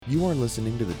You are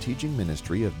listening to the teaching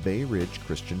ministry of Bay Ridge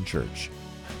Christian Church.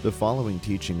 The following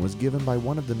teaching was given by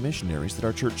one of the missionaries that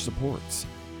our church supports.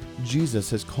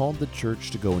 Jesus has called the church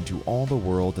to go into all the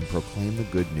world and proclaim the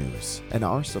good news, and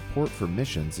our support for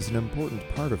missions is an important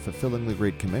part of fulfilling the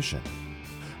Great Commission.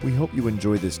 We hope you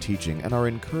enjoy this teaching and are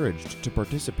encouraged to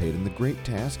participate in the great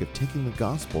task of taking the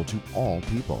gospel to all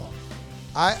people.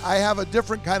 I have a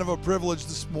different kind of a privilege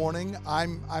this morning.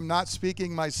 I'm not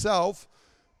speaking myself,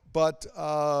 but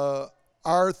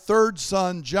our third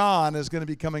son, John, is going to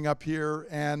be coming up here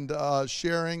and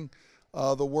sharing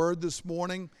the word this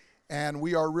morning, and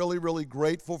we are really, really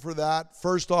grateful for that.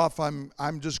 First off,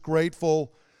 I'm just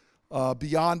grateful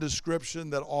beyond description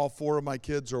that all four of my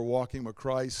kids are walking with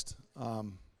Christ.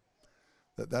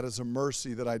 That is a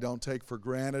mercy that I don't take for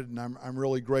granted, and I'm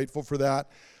really grateful for that.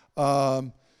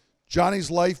 Johnny's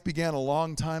life began a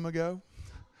long time ago.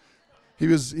 He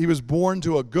was born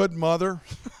to a good mother,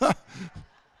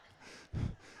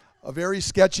 a very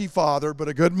sketchy father, but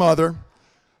a good mother.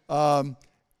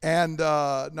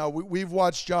 We've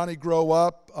watched Johnny grow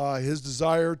up. His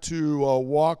desire to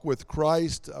walk with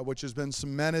Christ, which has been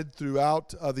cemented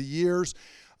throughout the years.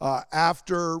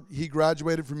 After he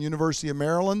graduated from University of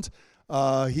Maryland,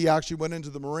 he actually went into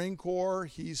the Marine Corps.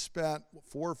 He spent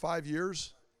 4 or 5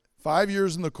 years, 5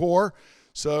 years in the Corps.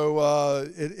 So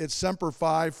it's Semper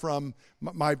Fi from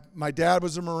my dad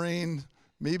was a Marine,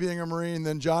 me being a Marine,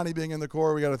 then Johnny being in the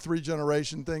Corps. We got a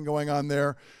 3-generation thing going on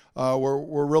there.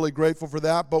 We're really grateful for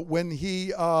that. But when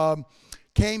he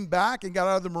came back and got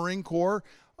out of the Marine Corps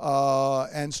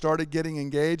and started getting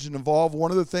engaged and involved,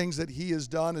 one of the things that he has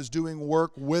done is doing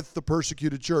work with the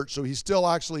persecuted church. So he's still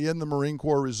actually in the Marine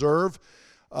Corps Reserve.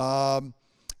 And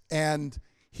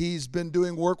he's been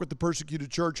doing work with the persecuted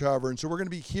church, however. And so we're going to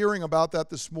be hearing about that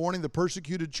this morning, the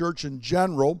persecuted church in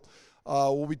general.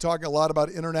 We'll be talking a lot about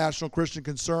International Christian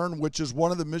Concern, which is one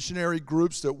of the missionary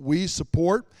groups that we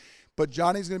support. But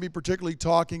Johnny's going to be particularly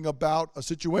talking about a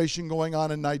situation going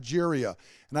on in Nigeria.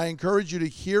 And I encourage you to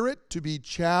hear it, to be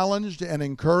challenged and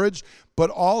encouraged. But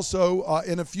also,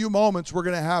 in a few moments, we're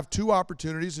going to have 2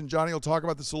 opportunities, and Johnny will talk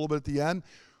about this a little bit at the end.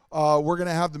 We're going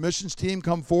to have the missions team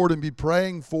come forward and be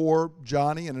praying for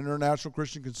Johnny and International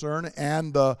Christian Concern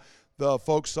and the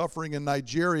folks suffering in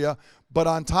Nigeria. But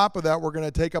on top of that, we're going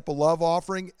to take up a love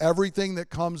offering. Everything that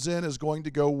comes in is going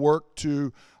to go work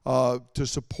to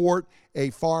support a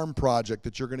farm project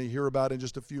that you're going to hear about in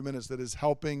just a few minutes that is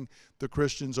helping the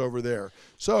Christians over there.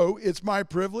 So it's my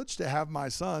privilege to have my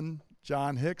son,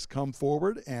 John Hicks, come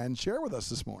forward and share with us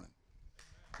this morning.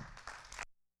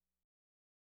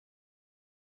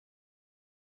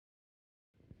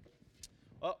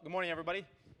 Well, good morning, everybody.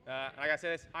 I gotta say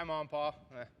this, hi, Mom and Pa.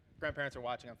 Grandparents are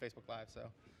watching on Facebook Live, so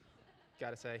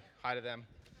gotta say hi to them.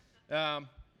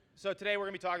 So today we're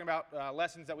gonna be talking about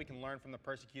lessons that we can learn from the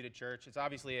persecuted church. It's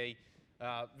obviously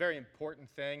a very important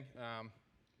thing.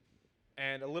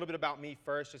 And a little bit about me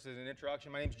first, just as an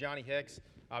introduction. My name's Johnny Hicks.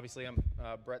 Obviously, I'm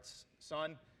Brett's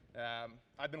son.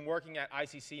 I've been working at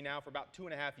ICC now for about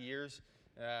 2.5 years,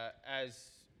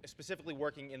 as specifically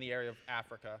working in the area of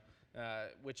Africa.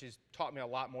 Which has taught me a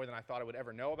lot more than I thought I would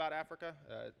ever know about Africa.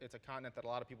 It's a continent that a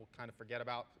lot of people kind of forget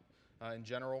about in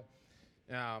general.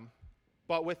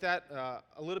 But with that,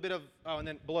 a little bit of, and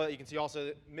then below that you can see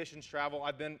also missions travel.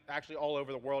 I've been actually all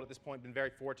over the world at this point, been very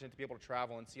fortunate to be able to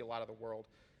travel and see a lot of the world,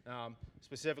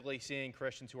 specifically seeing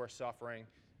Christians who are suffering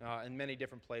in many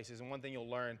different places. And one thing you'll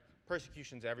learn,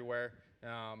 persecution's everywhere,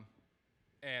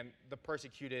 and the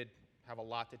persecuted have a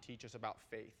lot to teach us about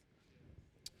faith.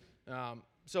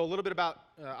 So a little bit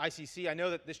about ICC. I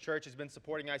know that this church has been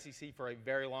supporting ICC for a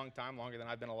very long time, longer than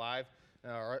I've been alive,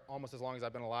 or almost as long as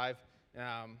I've been alive.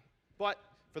 But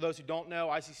for those who don't know,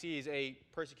 ICC is a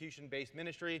persecution-based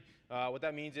ministry. What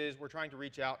that means is we're trying to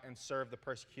reach out and serve the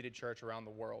persecuted church around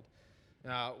the world.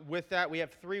 With that, we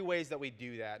have 3 ways that we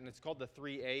do that, and it's called the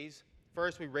 3 A's.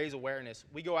 First, we raise awareness.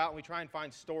 We go out and we try and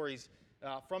find stories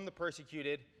from the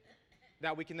persecuted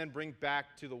that we can then bring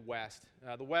back to the West.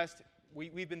 The West,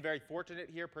 we've been very fortunate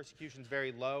here. Persecution's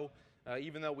very low,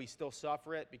 even though we still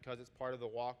suffer it because it's part of the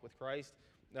walk with Christ.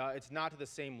 It's not to the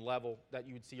same level that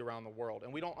you would see around the world,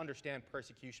 and we don't understand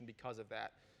persecution because of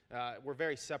that. We're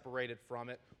very separated from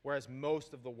it, whereas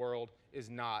most of the world is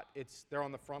not. They're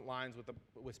on the front lines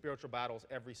with spiritual battles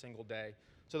every single day.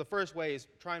 So the first way is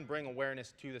try and bring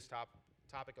awareness to this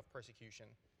topic of persecution.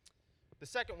 The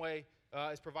second way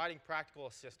is providing practical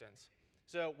assistance.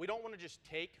 So we don't want to just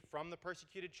take from the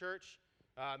persecuted church,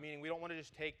 meaning we don't want to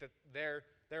just take their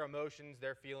emotions,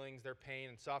 their feelings, their pain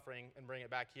and suffering and bring it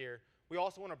back here. We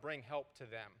also want to bring help to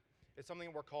them. It's something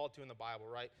that we're called to in the Bible,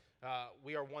 right?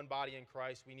 We are one body in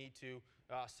Christ. We need to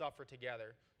suffer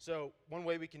together. So one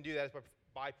way we can do that is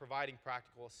by providing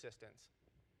practical assistance.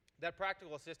 That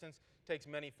practical assistance takes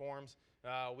many forms.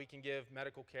 We can give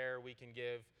medical care, we can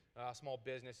give small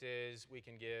businesses, we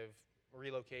can give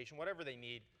relocation, whatever they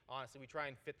need. Honestly, we try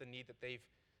and fit the need that they've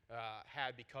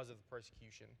had because of the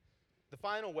persecution. The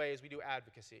final way is we do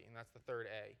advocacy, and that's the third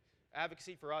A.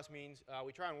 Advocacy for us means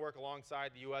we try and work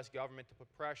alongside the U.S. government to put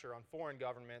pressure on foreign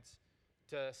governments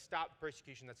to stop the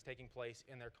persecution that's taking place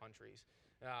in their countries.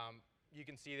 You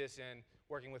can see this in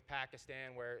working with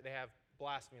Pakistan, where they have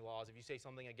blasphemy laws. If you say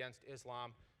something against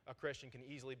Islam, a Christian can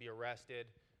easily be arrested,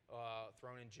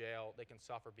 thrown in jail. They can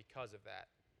suffer because of that.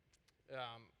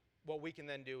 What we can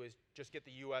then do is just get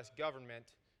the U.S. government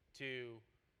to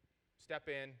step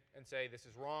in and say, this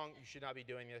is wrong, you should not be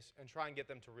doing this, and try and get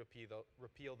them to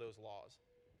repeal those laws.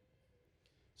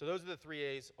 So those are the three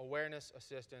A's: awareness,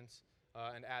 assistance,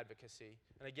 and advocacy.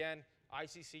 And again,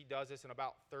 ICC does this in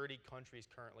about 30 countries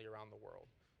currently around the world.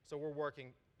 So we're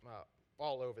working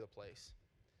all over the place.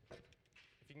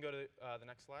 If you can go to the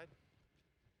next slide.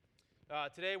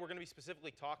 Today we're going to be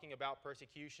specifically talking about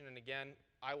persecution, and again,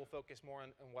 I will focus more on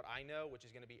what I know, which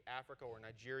is going to be Africa or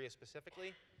Nigeria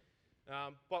specifically.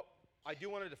 But I do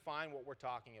want to define what we're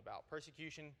talking about.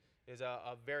 Persecution is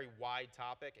a very wide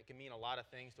topic. It can mean a lot of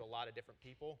things to a lot of different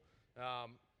people.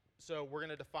 So we're going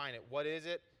to define it. What is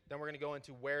it? Then we're going to go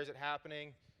into where is it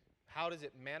happening? How does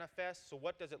it manifest? So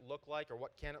what does it look like, or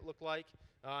what can it look like?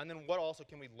 And then what also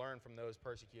can we learn from those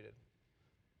persecuted?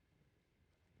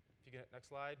 If you get next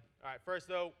slide. All right, first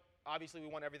though, obviously we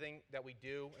want everything that we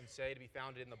do and say to be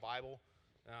founded in the Bible.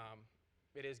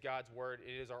 It is God's word.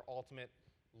 It is our ultimate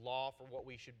law for what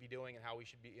we should be doing and how we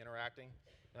should be interacting.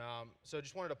 So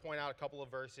just wanted to point out a couple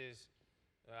of verses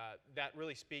that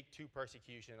really speak to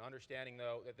persecution, understanding,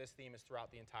 though, that this theme is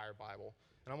throughout the entire Bible.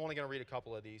 And I'm only going to read a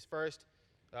couple of these. First,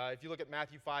 if you look at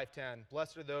Matthew 5:10,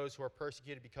 blessed are those who are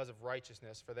persecuted because of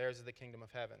righteousness, for theirs is the kingdom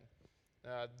of heaven.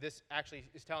 This actually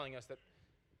is telling us that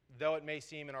though it may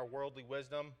seem in our worldly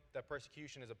wisdom that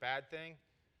persecution is a bad thing,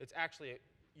 it's actually,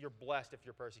 you're blessed if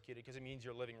you're persecuted, because it means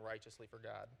you're living righteously for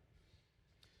God.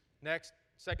 Next,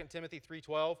 2 Timothy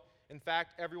 3:12, in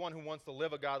fact, everyone who wants to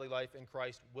live a godly life in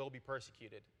Christ will be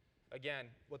persecuted. Again,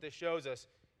 what this shows us,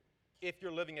 if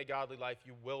you're living a godly life,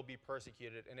 you will be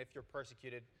persecuted, and if you're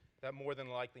persecuted, that more than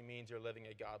likely means you're living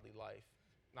a godly life.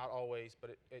 Not always,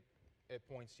 but it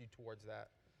points you towards that.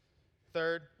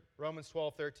 Third, Romans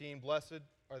 12:13, blessed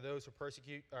are those who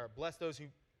persecute, or bless those who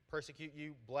persecute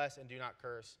you, bless and do not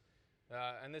curse.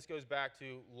 And this goes back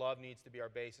to love needs to be our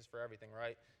basis for everything,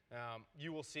 right?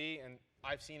 You will see, and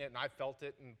I've seen it and I've felt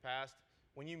it in the past,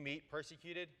 when you meet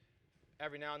persecuted,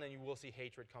 every now and then you will see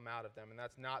hatred come out of them, and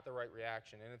that's not the right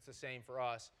reaction. And it's the same for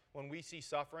us. When we see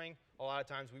suffering, a lot of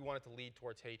times we want it to lead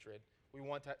towards hatred. We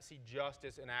want to see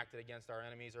justice enacted against our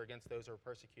enemies or against those who are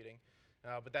persecuting.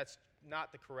 But that's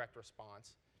not the correct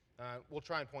response. We'll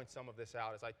try and point some of this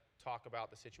out as I talk about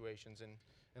the situations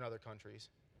in other countries.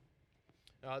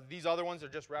 These other ones are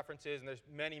just references, and there's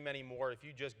many, many more. If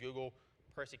you just Google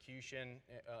persecution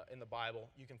in the Bible,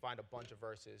 you can find a bunch of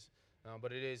verses.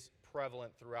 But it is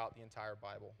prevalent throughout the entire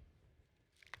Bible.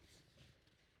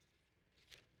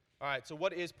 All right, so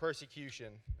what is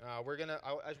persecution? I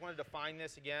just want to define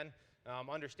this again.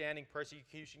 Understanding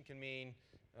persecution can mean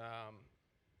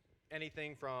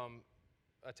anything from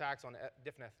attacks on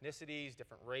different ethnicities,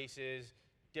 different races,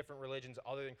 different religions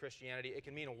other than Christianity. It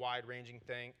can mean a wide-ranging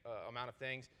amount of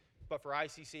things. But for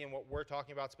ICC and what we're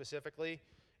talking about specifically,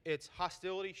 it's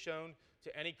hostility shown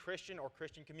to any Christian or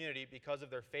Christian community because of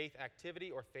their faith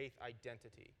activity or faith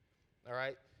identity. All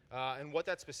right? And what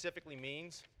that specifically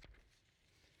means,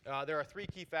 there are three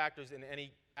key factors in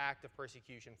any act of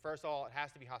persecution. First of all, it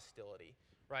has to be hostility,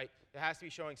 right? It has to be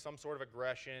showing some sort of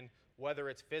aggression, whether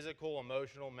it's physical,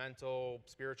 emotional, mental,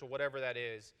 spiritual, whatever that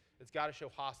is. It's got to show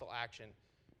hostile action.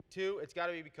 Two, it's got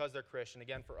to be because they're Christian.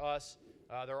 Again, for us,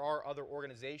 there are other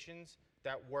organizations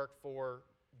that work for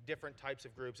different types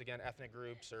of groups, again, ethnic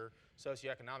groups or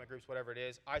socioeconomic groups, whatever it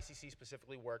is. ICC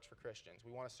specifically works for Christians.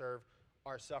 We want to serve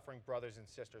our suffering brothers and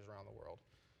sisters around the world.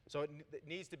 So it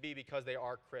needs to be because they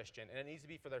are Christian, and it needs to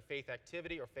be for their faith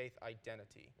activity or faith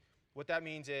identity. What that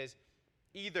means is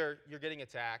either you're getting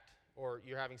attacked or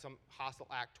you're having some hostile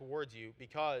act towards you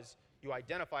because you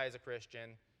identify as a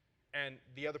Christian and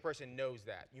the other person knows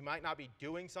that. You might not be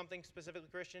doing something specifically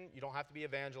Christian. You don't have to be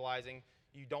evangelizing.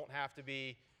 You don't have to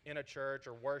be in a church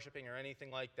or worshiping or anything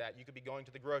like that. You could be going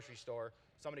to the grocery store.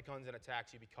 Somebody comes and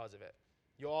attacks you because of it.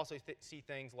 You'll also see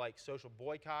things like social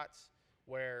boycotts,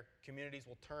 where communities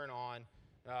will turn on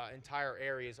entire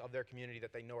areas of their community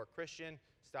that they know are Christian,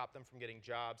 stop them from getting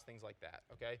jobs, things like that,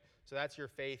 okay? So that's your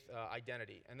faith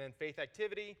identity. And then faith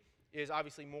activity is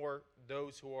obviously more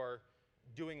those who are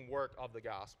doing work of the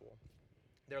gospel.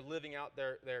 They're living out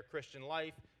their Christian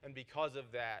life, and because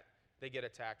of that, they get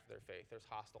attacked for their faith. There's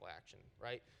hostile action,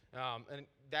 right? And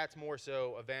that's more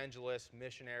so evangelists,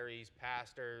 missionaries,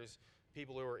 pastors,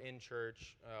 people who are in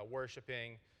church,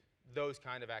 worshiping, those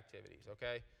kind of activities,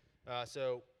 okay?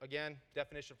 So again,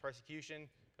 definition of persecution,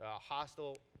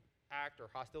 hostile act or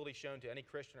hostility shown to any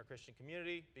Christian or Christian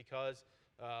community because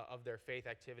of their faith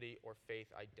activity or faith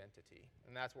identity.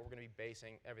 And that's what we're going to be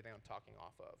basing everything I'm talking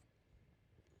off of.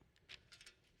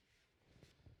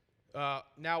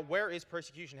 Now, where is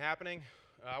persecution happening?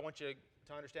 I want you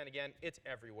to understand again, it's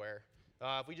everywhere.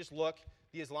 If we just look,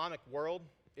 the Islamic world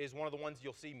is one of the ones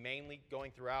you'll see mainly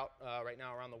going throughout right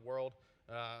now around the world.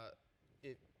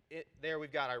 There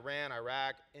we've got Iran,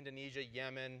 Iraq, Indonesia,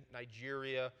 Yemen,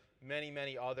 Nigeria, many,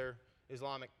 many other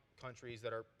Islamic countries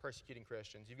that are persecuting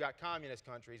Christians. You've got communist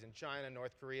countries in China,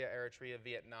 North Korea, Eritrea,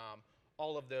 Vietnam.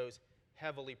 All of those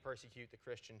heavily persecute the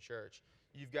Christian church.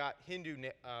 You've got Hindu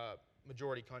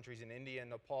majority countries in India and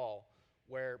Nepal,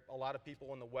 where a lot of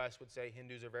people in the West would say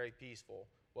Hindus are very peaceful.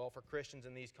 Well, for Christians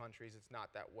in these countries, it's not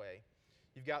that way.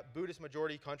 You've got Buddhist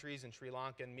majority countries in Sri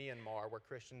Lanka and Myanmar, where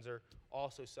Christians are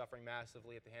also suffering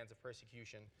massively at the hands of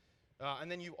persecution. And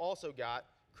then you've also got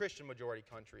Christian majority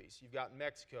countries. You've got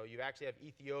Mexico, you actually have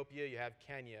Ethiopia, you have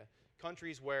Kenya,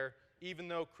 countries where even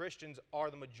though Christians are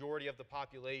the majority of the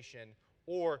population,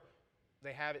 or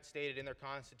they have it stated in their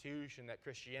constitution that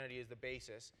Christianity is the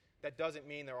basis, that doesn't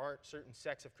mean there aren't certain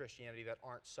sects of Christianity that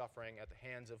aren't suffering at the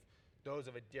hands of those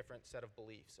of a different set of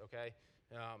beliefs, okay?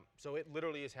 So it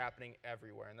literally is happening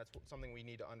everywhere, and that's something we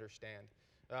need to understand.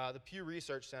 The Pew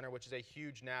Research Center, which is a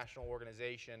huge national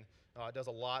organization, does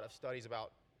a lot of studies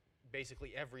about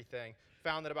basically everything,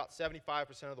 found that about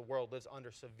 75% of the world lives under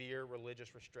severe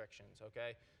religious restrictions,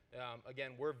 okay?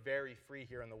 Again, we're very free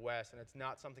here in the West, and it's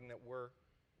not something that we're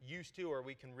used to or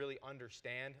we can really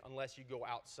understand unless you go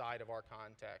outside of our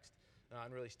context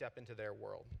and really step into their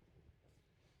world.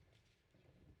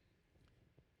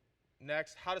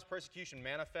 Next, how does persecution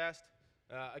manifest?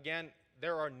 Again,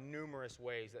 there are numerous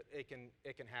ways that it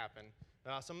can happen.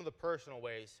 Some of the personal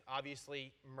ways,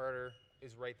 obviously murder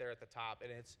is right there at the top,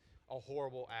 and it's a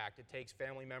horrible act. It takes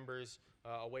family members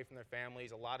away from their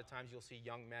families. A lot of times you'll see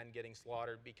young men getting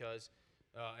slaughtered because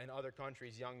in other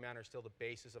countries, young men are still the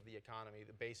basis of the economy,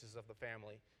 the basis of the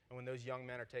family. And when those young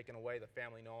men are taken away, the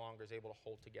family no longer is able to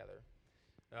hold together.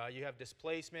 You have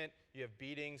displacement, you have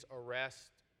beatings,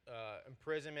 arrests,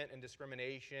 imprisonment and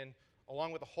discrimination,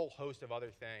 along with a whole host of other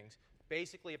things.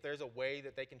 Basically, if there's a way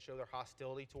that they can show their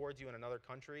hostility towards you in another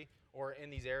country or in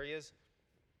these areas,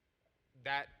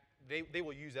 that they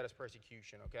will use that as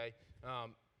persecution, okay?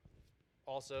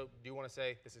 Also, do want to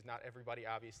say this is not everybody,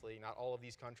 obviously. Not all of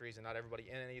these countries and not everybody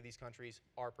in any of these countries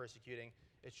are persecuting.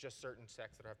 It's just certain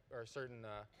sects that have, or certain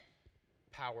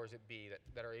powers that be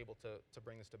that are able to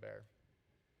bring this to bear.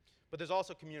 But there's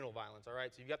also communal violence, all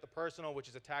right? So you've got the personal, which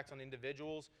is attacks on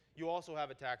individuals. You also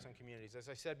have attacks on communities. As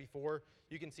I said before,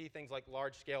 you can see things like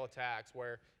large-scale attacks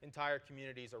where entire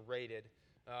communities are raided,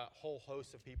 whole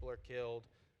hosts of people are killed,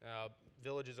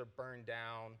 villages are burned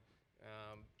down,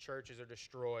 churches are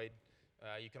destroyed.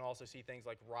 You can also see things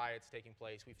like riots taking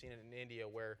place. We've seen it in India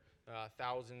where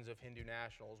thousands of Hindu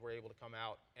nationals were able to come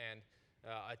out and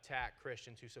attack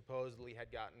Christians who supposedly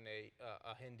had gotten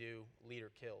a Hindu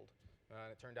leader killed. And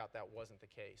it turned out that wasn't the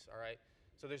case, all right?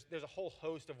 So there's a whole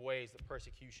host of ways that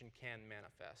persecution can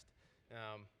manifest.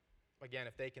 Again,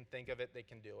 if they can think of it, they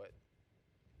can do it.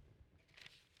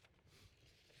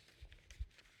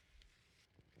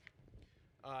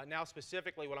 Now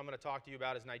specifically what I'm going to talk to you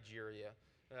about is Nigeria.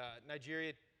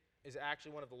 Nigeria is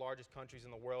actually one of the largest countries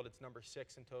in the world. It's number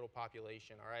 6 in total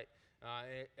population, all right?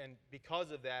 And because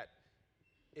of that,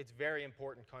 it's a very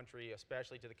important country,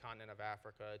 especially to the continent of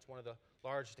Africa. It's one of the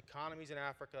largest economies in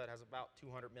Africa. It has about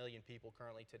 200 million people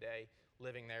currently today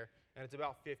living there, and it's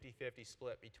about 50-50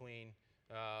 split between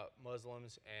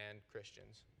Muslims and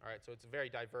Christians. All right, so it's a very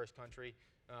diverse country.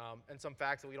 And some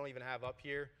facts that we don't even have up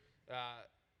here.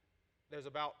 There's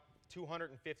about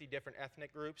 250 different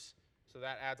ethnic groups, so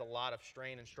that adds a lot of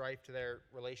strain and strife to their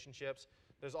relationships.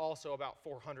 There's also about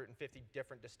 450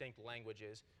 different distinct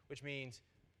languages, which means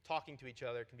talking to each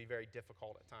other can be very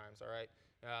difficult at times, all right?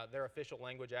 Their official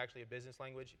language, actually a business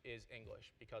language, is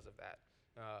English because of that.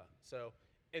 So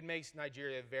it makes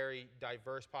Nigeria a very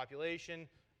diverse population.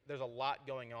 There's a lot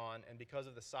going on, and because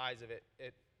of the size of it,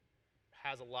 it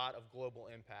has a lot of global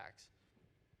impacts.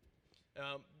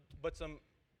 But some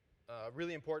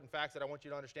really important facts that I want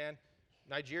you to understand.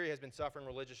 Nigeria has been suffering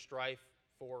religious strife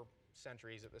for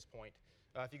centuries at this point.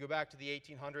 If you go back to the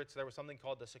 1800s, there was something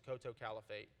called the Sokoto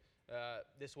Caliphate.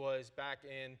 This was back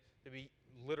in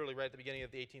literally right at the beginning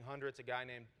of the 1800s. A guy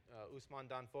named Usman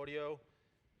Dan Fodio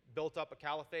built up a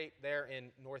caliphate there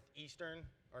in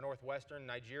northwestern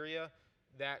Nigeria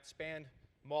that spanned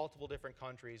multiple different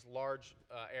countries, large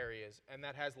areas, and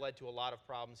that has led to a lot of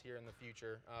problems here in the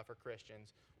future for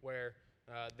Christians, where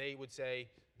they would say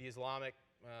the Islamic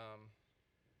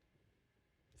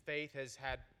faith has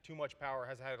had too much power,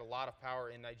 has had a lot of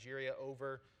power in Nigeria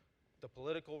over the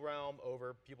political realm,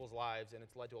 over people's lives, and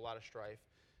it's led to a lot of strife.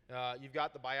 You've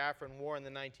got the Biafran War in the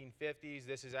 1950s.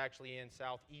 This is actually in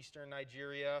southeastern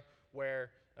Nigeria, where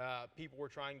people were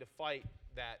trying to fight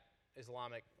that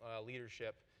Islamic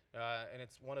leadership. And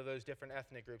it's one of those different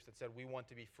ethnic groups that said, we want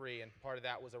to be free, and part of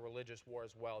that was a religious war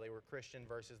as well. They were Christian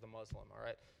versus the Muslim, all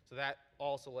right? So that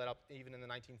also led up even in the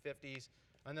 1950s.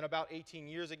 And then about 18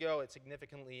 years ago, it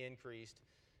significantly increased.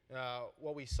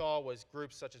 What we saw was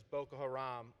groups such as Boko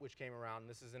Haram, which came around.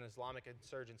 This is an Islamic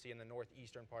insurgency in the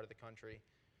northeastern part of the country.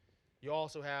 You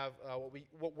also have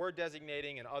what we're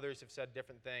designating, and others have said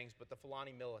different things, but the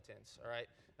Fulani militants, all right?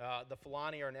 The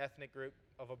Fulani are an ethnic group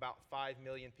of about 5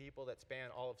 million people that span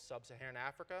all of sub-Saharan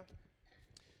Africa.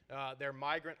 They're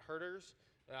migrant herders,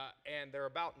 and they're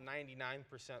about 99%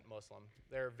 Muslim.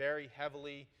 They're very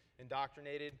heavily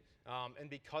indoctrinated, and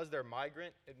because they're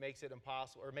migrant, it makes it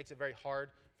impossible, or it makes it very hard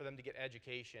for them to get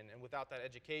education. And without that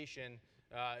education,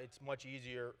 it's much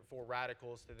easier for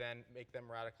radicals to then make them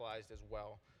radicalized as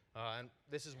well. And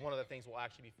this is one of the things we'll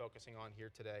actually be focusing on here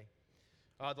today.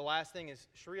 The last thing is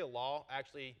Sharia law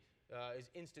actually is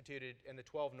instituted in the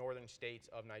 12 northern states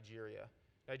of Nigeria.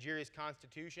 Nigeria's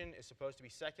constitution is supposed to be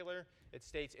secular. It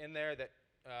states in there that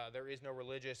there is no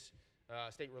religious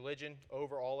state religion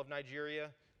over all of Nigeria.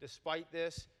 Despite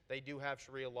this, they do have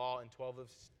Sharia law in 12 of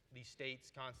these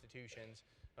states' constitutions,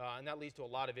 and that leads to a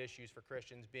lot of issues for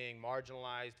Christians being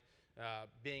marginalized,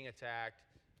 being attacked,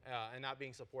 and not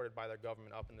being supported by their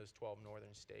government up in those 12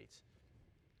 northern states.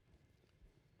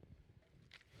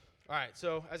 All right,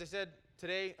 so as I said,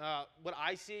 today, what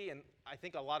I see, and I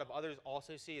think a lot of others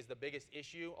also see, is the biggest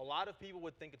issue. A lot of people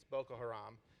would think it's Boko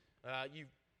Haram.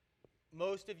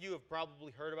 Most of you have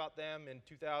probably heard about them. In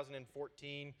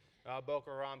 2014, Boko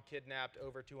Haram kidnapped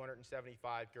over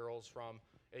 275 girls from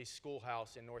a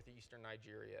schoolhouse in northeastern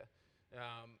Nigeria.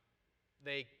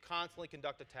 They constantly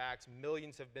conduct attacks.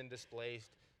 Millions have been displaced.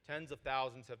 Tens of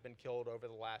thousands have been killed over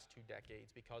the last 2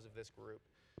 decades because of this group.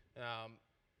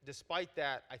 Despite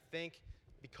that, I think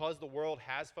because the world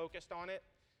has focused on it,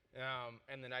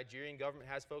 and the Nigerian government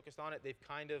has focused on it, they've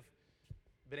kind of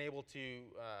been able to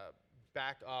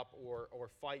back up or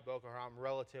fight Boko Haram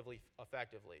relatively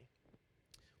effectively.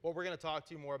 What we're going to talk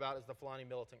to you more about is the Fulani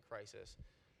militant crisis.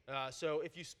 So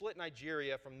if you split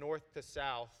Nigeria from north to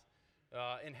south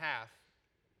in half,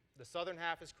 the southern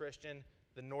half is Christian,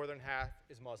 the northern half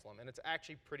is Muslim. And it's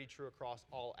actually pretty true across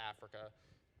all Africa.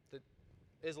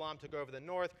 Islam took over the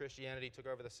north, Christianity took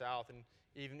over the south, and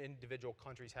even individual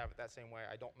countries have it that same way.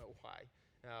 I don't know why,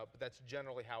 but that's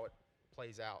generally how it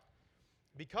plays out.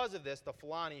 Because of this, the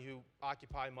Fulani, who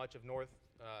occupy much of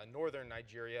northern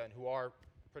Nigeria and who are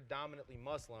predominantly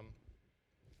Muslim,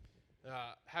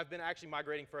 have been actually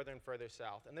migrating further and further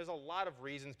south. And there's a lot of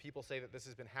reasons people say that this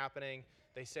has been happening.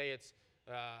 They say it's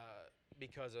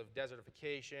because of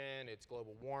desertification, it's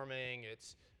global warming,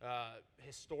 it's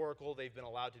historical. They've been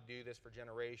allowed to do this for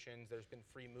generations. There's been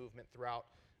free movement throughout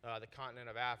the continent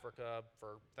of Africa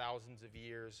for thousands of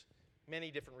years. Many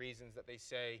different reasons that they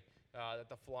say that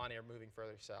the Fulani are moving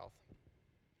further south.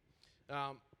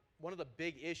 One of the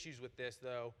big issues with this,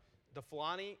 though, the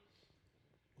Fulani,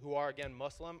 who are, again,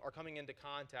 Muslim, are coming into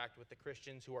contact with the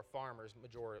Christians who are farmers,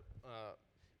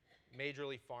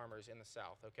 majorly farmers in the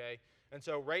south, okay? And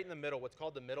so right in the middle, what's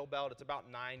called the Middle Belt, it's about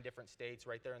 9 different states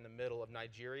right there in the middle of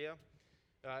Nigeria.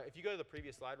 If you go to the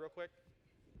previous slide real quick,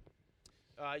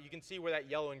 you can see where that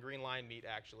yellow and green line meet,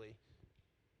 actually.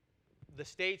 The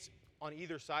states on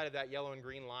either side of that yellow and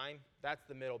green line, that's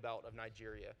the Middle Belt of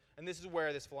Nigeria. And this is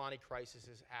where this Fulani crisis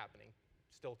is happening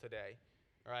still today,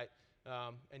 all right?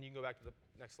 And you can go back to the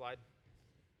next slide.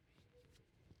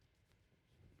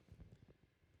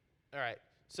 All right,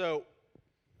 so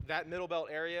that Middle Belt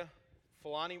area,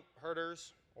 Fulani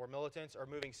herders or militants are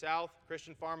moving south.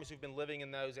 Christian farmers who've been living in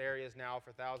those areas now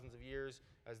for thousands of years,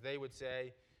 as they would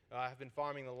say, have been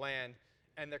farming the land,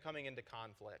 and they're coming into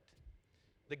conflict.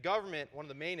 The government, one of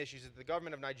the main issues is the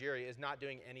government of Nigeria is not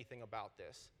doing anything about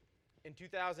this. In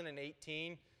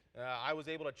 2018, I was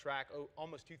able to track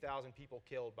almost 2,000 people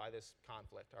killed by this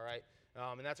conflict, all right?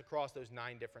 And that's across those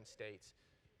 9 different states.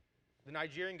 The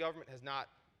Nigerian government has not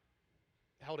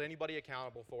held anybody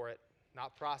accountable for it,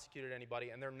 not prosecuted anybody,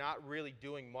 and they're not really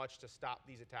doing much to stop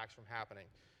these attacks from happening.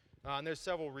 And there's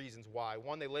several reasons why.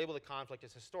 One, they label the conflict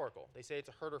as historical. They say it's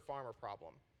a herder-farmer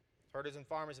problem. Herders and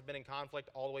farmers have been in conflict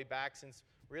all the way back since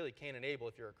really Cain and Abel,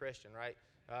 if you're a Christian, right?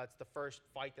 It's the first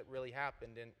fight that really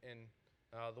happened in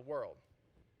the world.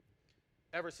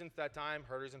 Ever since that time,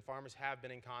 herders and farmers have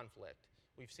been in conflict.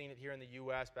 We've seen it here in the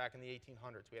U.S. back in the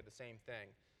 1800s. We had the same thing.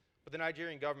 But the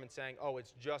Nigerian government's saying, oh,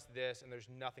 it's just this, and there's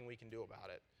nothing we can do about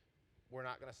it. We're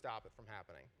not going to stop it from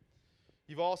happening.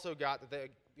 You've also got that,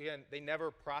 they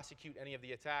never prosecute any of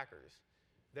the attackers.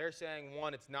 They're saying,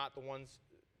 one, it's not the ones,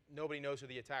 nobody knows who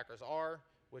the attackers are,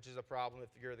 which is a problem. If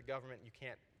you're the government, you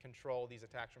can't control these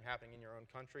attacks from happening in your own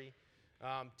country.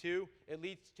 Two, it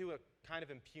leads to a kind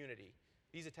of impunity.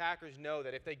 These attackers know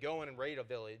that if they go in and raid a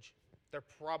village, they're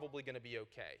probably going to be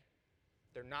okay.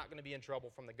 They're not going to be in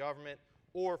trouble from the government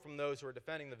or from those who are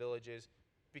defending the villages,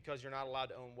 because you're not allowed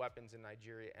to own weapons in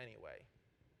Nigeria anyway.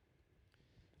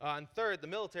 And third, the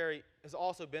military has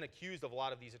also been accused of a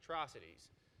lot of these atrocities.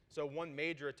 So one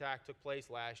major attack took place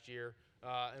last year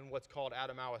in what's called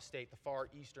Adamawa State, the far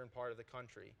eastern part of the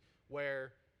country,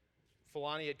 where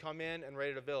Fulani had come in and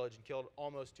raided a village and killed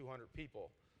almost 200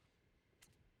 people.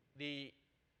 The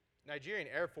Nigerian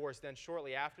Air Force then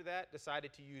shortly after that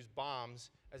decided to use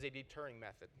bombs as a deterring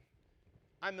method.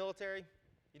 I'm military.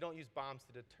 You don't use bombs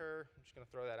to deter. I'm just going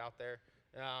to throw that out there.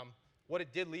 What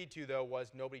it did lead to, though,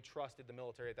 was nobody trusted the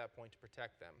military at that point to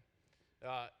protect them.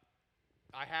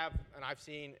 I've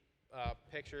seen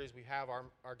pictures. We have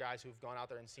our guys who've gone out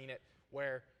there and seen it,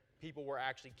 where people were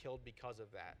actually killed because of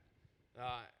that.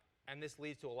 And this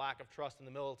leads to a lack of trust in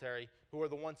the military, who are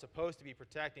the ones supposed to be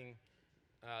protecting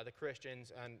the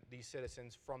Christians and these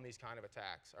citizens from these kind of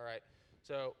attacks. All right.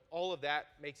 So all of that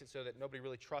makes it so that nobody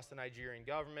really trusts the Nigerian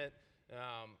government,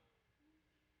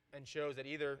 and shows that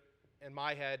either, in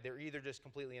my head, they're either just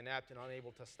completely inept and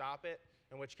unable to stop it,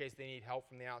 in which case they need help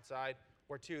from the outside,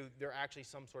 or two, there's actually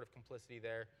some sort of complicity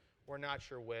there. We're not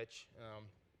sure which,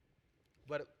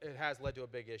 but it has led to a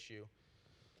big issue.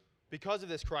 Because of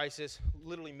this crisis,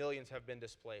 literally millions have been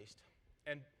displaced.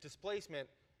 And displacement,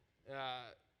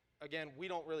 again, we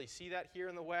don't really see that here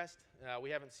in the West. We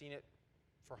haven't seen it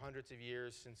for hundreds of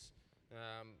years since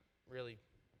really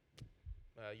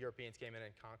Europeans came in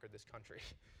and conquered this country.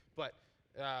 But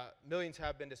millions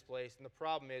have been displaced, and the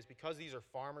problem is, because these are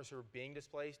farmers who are being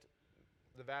displaced,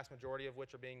 the vast majority of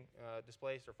which are being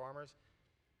displaced are farmers,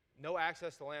 no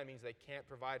access to land means they can't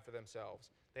provide for themselves.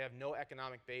 They have no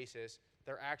economic basis.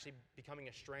 They're actually becoming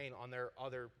a strain on their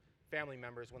other family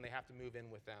members when they have to move in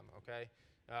with them, okay?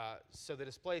 So the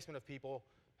displacement of people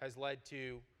has led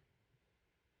to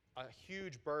a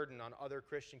huge burden on other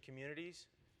Christian communities,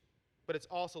 but it's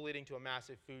also leading to a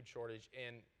massive food shortage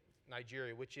in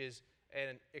Nigeria, which is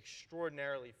an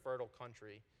extraordinarily fertile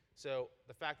country. So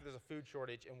the fact that there's a food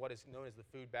shortage in what is known as the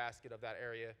food basket of that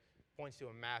area points to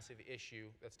a massive issue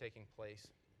that's taking place.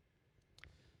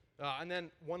 And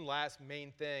then one last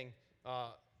main thing,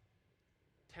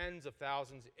 tens of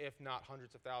thousands, if not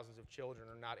hundreds of thousands of children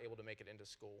are not able to make it into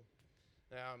school.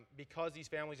 Because these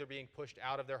families are being pushed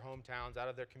out of their hometowns, out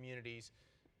of their communities,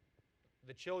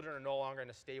 the children are no longer in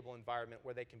a stable environment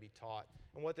where they can be taught.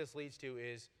 And what this leads to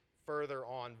is further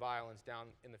on violence down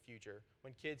in the future.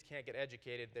 When kids can't get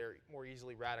educated, they're more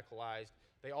easily radicalized.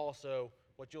 They also,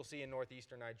 what you'll see in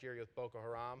northeastern Nigeria with Boko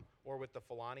Haram or with the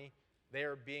Fulani, they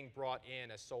are being brought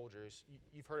in as soldiers.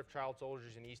 You've heard of child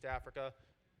soldiers in East Africa.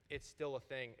 It's still a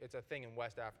thing. It's a thing in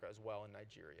West Africa as well, in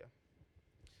Nigeria.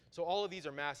 So all of these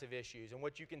are massive issues. And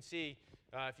what you can see,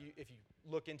 if you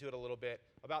look into it a little bit,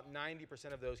 about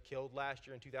 90% of those killed last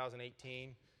year in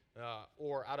 2018,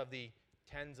 or out of the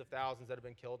tens of thousands that have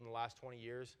been killed in the last 20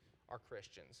 years, are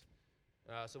Christians.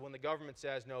 So when the government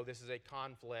says, no, this is a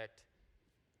conflict,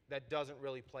 that doesn't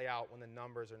really play out when the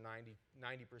numbers are 90%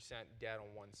 dead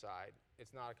on one side.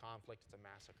 It's not a conflict, it's a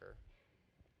massacre.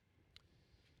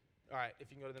 All right, if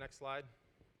you can go to the next slide.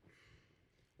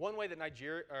 One way that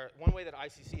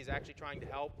ICC is actually trying to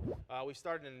help, we've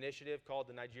started an initiative called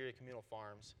the Nigeria Communal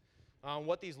Farms.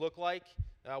 What these look like,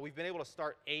 we've been able to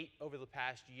start 8 over the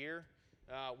past year.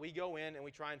 We go in and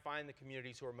we try and find the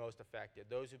communities who are most affected,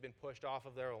 those who've been pushed off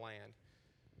of their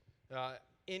land.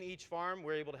 In each farm,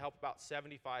 we're able to help about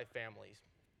 75 families.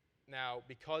 Now,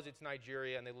 because it's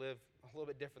Nigeria and they live a little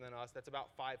bit different than us, that's about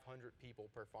 500 people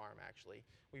per farm, actually.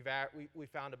 We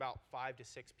found about 5 to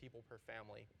 6 people per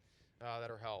family that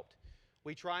are helped.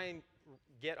 We try and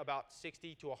get about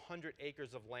 60 to 100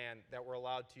 acres of land that we're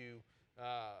allowed to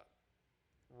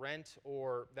rent,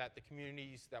 or that the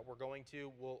communities that we're going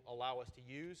to will allow us to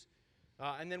use.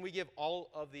 And then we give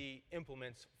all of the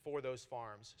implements for those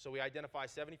farms. So we identify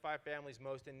 75 families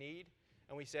most in need,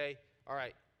 and we say, all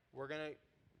right, we're gonna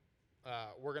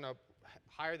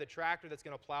hire the tractor that's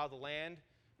going to plow the land.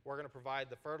 We're going to provide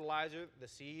the fertilizer, the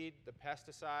seed, the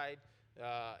pesticide,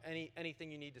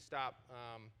 anything you need to stop,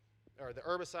 or the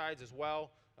herbicides as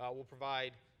well. We'll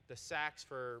provide the sacks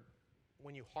for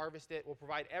when you harvest it. We'll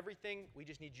provide everything. We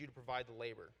just need you to provide the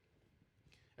labor.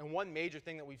 And one major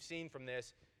thing that we've seen from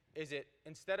this is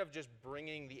instead of just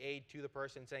bringing the aid to the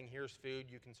person saying, here's food,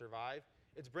 you can survive,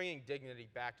 it's bringing dignity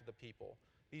back to the people.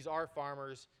 These are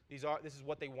farmers. This is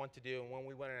what they want to do. And when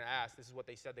we went and asked, this is what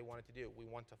they said they wanted to do. We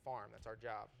want to farm. That's our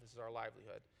job. This is our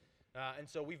livelihood. And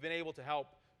so we've been able to help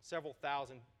several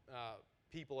thousand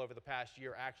people over the past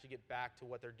year actually get back to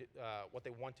what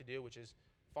they want to do, which is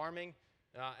farming.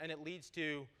 And it leads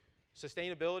to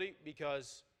sustainability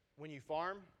because when you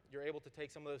farm, you're able to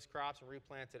take some of those crops and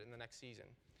replant it in the next season.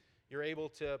 You're able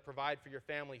to provide for your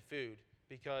family food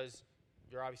because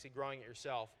you're obviously growing it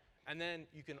yourself. And then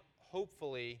you can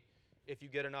hopefully, if you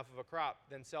get enough of a crop,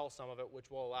 then sell some of it, which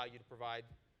will allow you to provide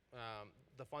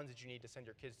the funds that you need to send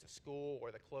your kids to school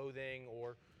or the clothing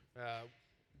or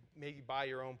maybe buy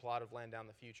your own plot of land down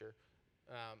the future.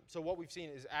 So what we've seen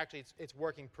is actually it's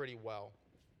working pretty well.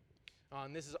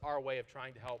 And this is our way of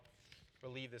trying to help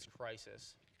relieve this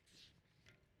crisis.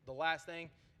 The last thing,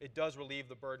 it does relieve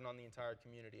the burden on the entire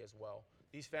community as well.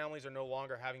 These families are no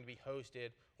longer having to be hosted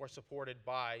or supported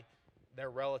by their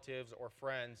relatives or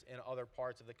friends in other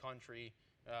parts of the country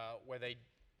where they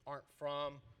aren't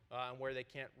from and where they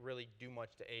can't really do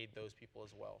much to aid those people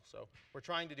as well. So we're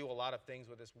trying to do a lot of things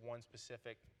with this one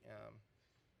specific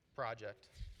project.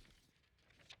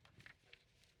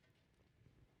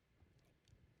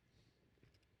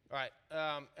 All right,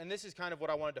 and this is kind of what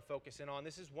I wanted to focus in on.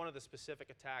 This is one of the specific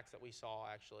attacks that we saw,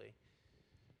 actually.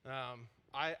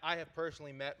 I have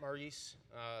personally met Maurice.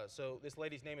 So this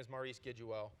lady's name is Maurice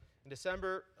Gidgewell. In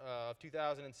December of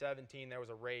 2017, there was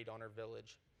a raid on her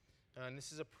village. And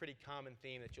this is a pretty common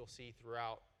theme that you'll see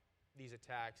throughout these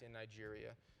attacks in Nigeria.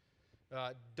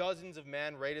 Dozens of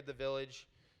men raided the village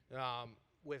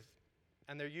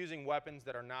and they're using weapons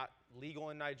that are not legal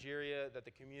in Nigeria, that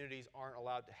the communities aren't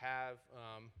allowed to have,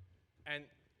 and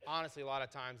honestly, a lot of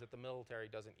times that the military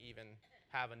doesn't even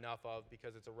have enough of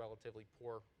because it's a relatively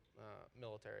poor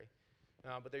military.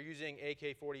 But they're using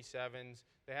AK-47s.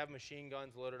 They have machine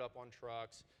guns loaded up on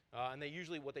trucks. And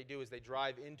what they do is they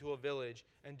drive into a village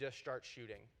and just start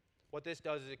shooting. What this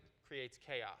does is it creates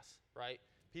chaos, right?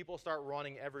 People start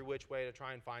running every which way to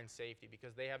try and find safety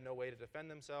because they have no way to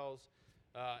defend themselves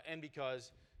and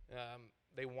because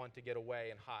they want to get away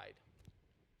and hide.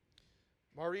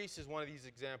 Maurice is one of these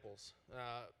examples.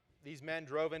 These men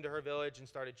drove into her village and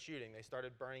started shooting. They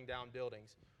started burning down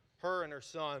buildings. Her and her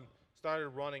son started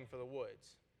running for the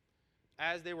woods.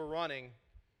 As they were running,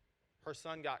 her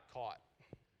son got caught.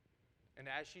 And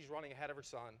as she's running ahead of her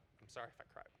son, I'm sorry if I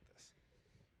cry about this.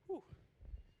 Whew,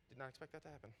 did not expect that to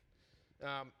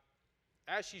happen.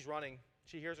 As she's running,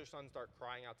 she hears her son start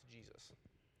crying out to Jesus.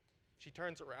 She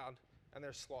turns around, and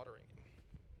they're slaughtering him.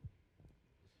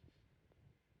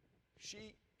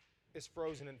 She is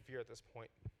frozen in fear at this point.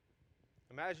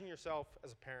 Imagine yourself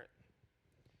as a parent.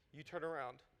 You turn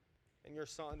around, and your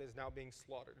son is now being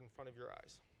slaughtered in front of your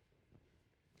eyes.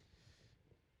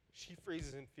 She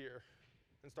freezes in fear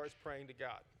and starts praying to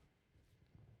God.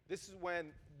 This is when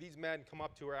these men come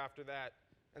up to her after that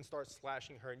and start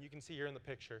slashing her. And you can see here in the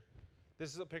picture.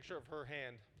 This is a picture of her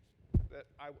hand that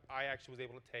I actually was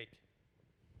able to take.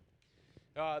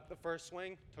 The first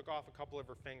swing took off a couple of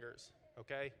her fingers,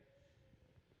 okay?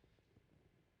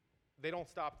 They don't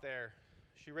stop there.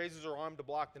 She raises her arm to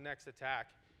block the next attack.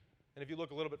 And if you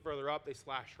look a little bit further up, they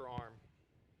slash her arm.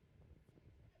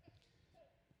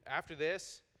 After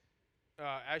this,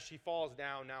 as she falls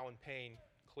down now in pain,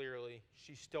 clearly,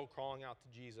 she's still calling out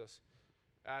to Jesus,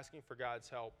 asking for God's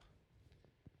help.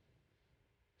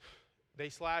 They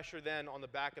slash her then on the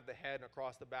back of the head and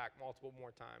across the back multiple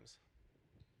more times.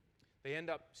 They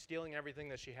end up stealing everything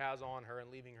that she has on her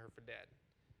and leaving her for dead.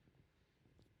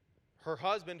 Her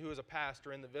husband, who is a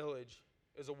pastor in the village,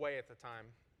 is away at the time.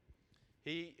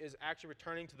 He is actually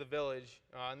returning to the village,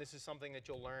 and this is something that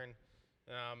you'll learn,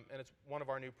 and it's one of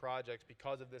our new projects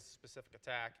because of this specific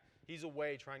attack. He's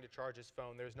away trying to charge his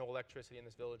phone. There's no electricity in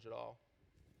this village at all.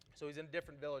 So he's in a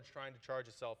different village trying to charge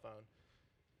his cell phone.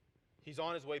 He's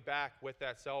on his way back with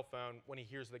that cell phone when he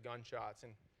hears the gunshots,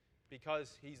 and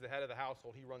because he's the head of the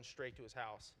household, he runs straight to his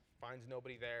house, finds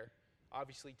nobody there,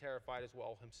 obviously terrified as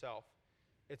well himself.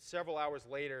 It's several hours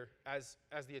later, as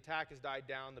the attack has died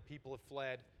down, the people have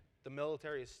fled, the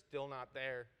military is still not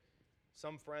there.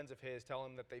 Some friends of his tell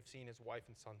him that they've seen his wife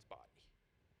and son's body.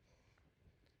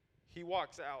 He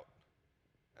walks out,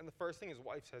 and the first thing his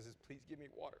wife says is, "Please give me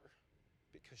water,"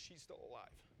 because she's still alive.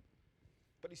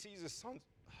 But he sees his son's,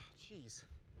 jeez.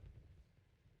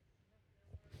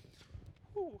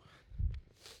 Whew.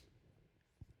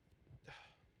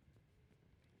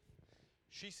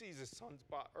 He sees his son's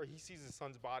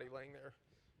body laying there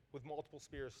with multiple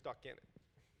spears stuck in it.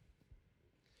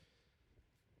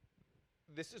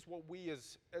 This is what we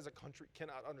as a country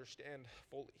cannot understand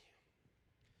fully.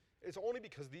 It's only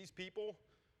because these people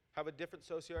have a different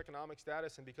socioeconomic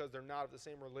status and because they're not of the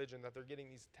same religion that they're getting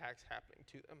these attacks happening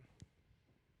to them.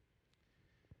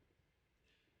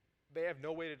 They have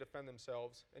no way to defend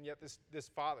themselves, and yet this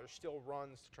father still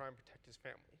runs to try and protect his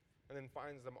family and then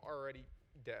finds them already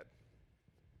dead.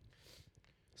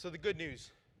 So the good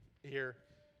news here,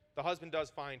 the husband does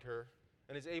find her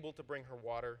and is able to bring her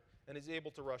water and is able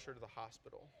to rush her to the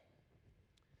hospital.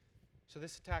 So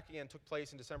this attack again took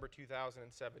place in December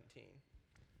 2017.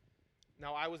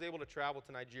 Now I was able to travel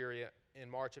to Nigeria in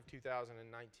March of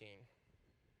 2019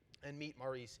 and meet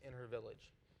Maurice in her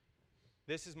village.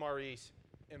 This is Maurice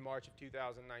in March of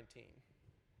 2019.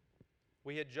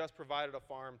 We had just provided a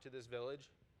farm to this village,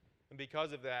 and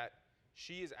because of that,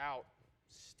 she is out,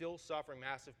 still suffering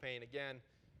massive pain. Again,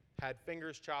 had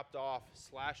fingers chopped off,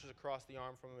 slashes across the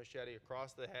arm from a machete,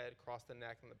 across the head, across the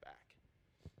neck, and the back.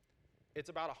 It's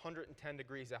about 110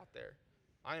 degrees out there.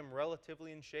 I am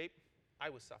relatively in shape. I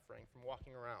was suffering from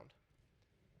walking around.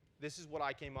 This is what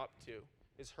I came up to,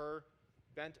 is her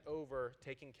bent over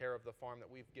taking care of the farm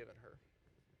that we've given her.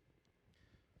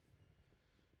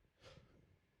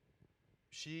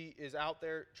 She is out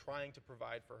there trying to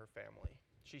provide for her family.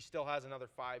 She still has another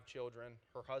 5 children.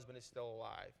 Her husband is still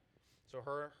alive. So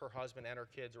her husband, and her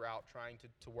kids are out trying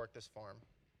to work this farm.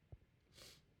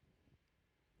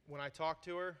 When I talked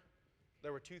to her,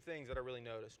 there were 2 things that I really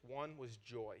noticed. One was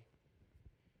joy.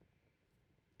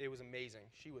 It was amazing.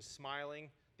 She was smiling.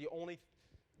 The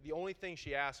only thing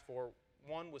she asked for,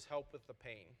 one, was help with the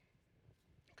pain,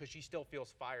 because she still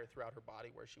feels fire throughout her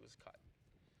body where she was cut.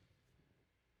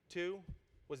 2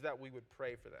 was that we would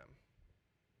pray for them.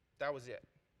 That was it.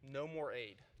 No more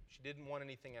aid. She didn't want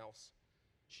anything else.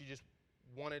 She just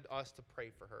wanted us to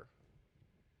pray for her.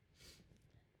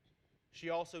 She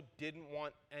also didn't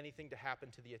want anything to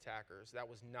happen to the attackers. That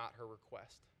was not her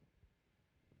request.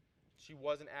 She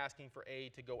wasn't asking for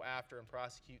aid to go after and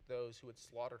prosecute those who had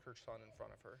slaughtered her son in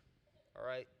front of her. All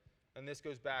right? And this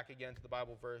goes back again to the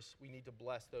Bible verse, we need to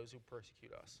bless those who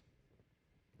persecute us.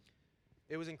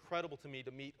 It was incredible to me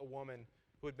to meet a woman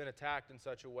who had been attacked in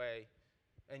such a way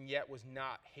and yet was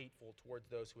not hateful towards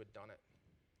those who had done it.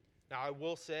 Now, I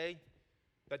will say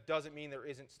that doesn't mean there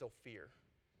isn't still fear.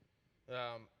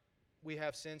 We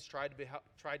have since tried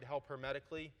to help her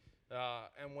medically,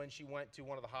 and when she went to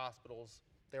one of the hospitals,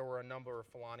 there were a number of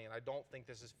Fulani, and I don't think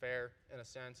this is fair in a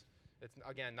sense. It's,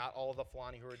 again, not all of the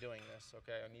Fulani who are doing this,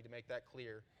 okay? I need to make that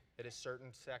clear. It is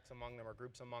certain sects among them or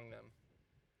groups among them.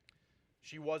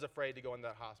 She was afraid to go in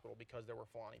that hospital because there were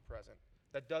Fulani present.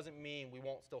 That doesn't mean we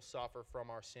won't still suffer from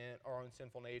our own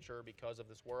sinful nature because of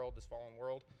this world, this fallen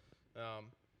world.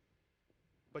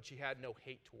 But she had no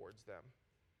hate towards them,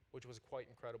 which was quite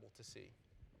incredible to see.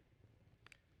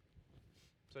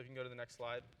 So if you can go to the next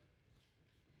slide.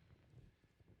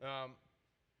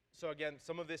 So again,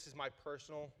 some of this is my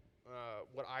personal,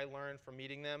 what I learned from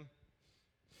meeting them.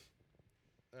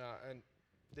 And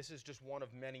this is just one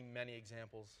of many, many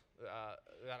examples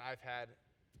that I've had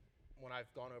when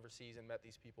I've gone overseas and met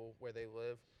these people where they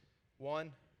live.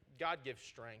 One, God gives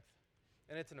strength,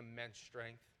 and it's an immense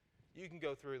strength. You can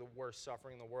go through the worst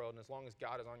suffering in the world, and as long as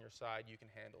God is on your side, you can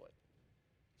handle it.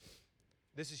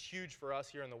 This is huge for us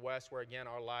here in the West, where, again,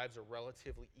 our lives are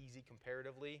relatively easy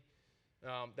comparatively.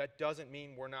 That doesn't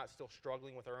mean we're not still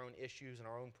struggling with our own issues and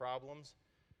our own problems.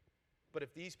 But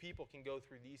if these people can go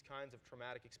through these kinds of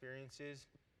traumatic experiences,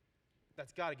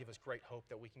 that's got to give us great hope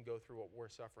that we can go through what we're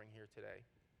suffering here today.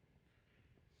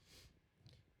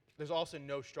 There's also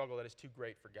no struggle that is too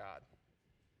great for God.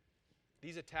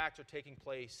 These attacks are taking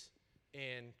place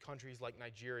in countries like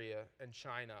Nigeria and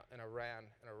China and Iran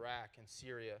and Iraq and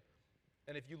Syria.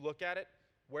 And if you look at it,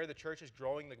 where the church is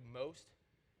growing the most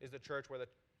is the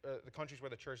countries where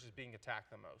the church is being attacked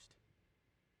the most.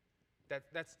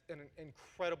 That's an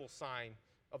incredible sign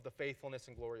of the faithfulness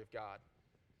and glory of God.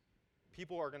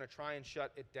 People are going to try and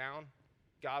shut it down.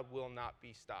 God will not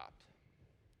be stopped.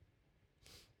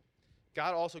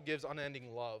 God also gives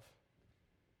unending love.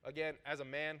 Again, as a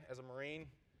man, as a Marine,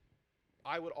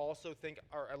 I would also think,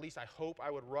 or at least I hope,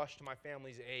 I would rush to my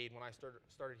family's aid when I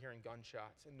started hearing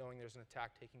gunshots and knowing there's an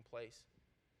attack taking place.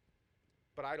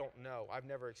 But I don't know. I've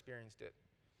never experienced it.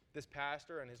 This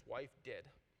pastor and his wife did.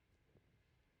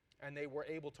 And they were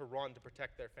able to run to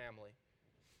protect their family.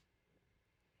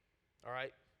 All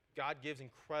right? God gives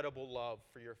incredible love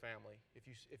for your family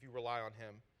if you rely on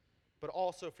Him, but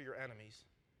also for your enemies.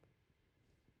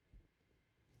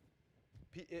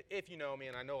 If you know me,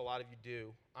 and I know a lot of you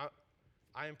do,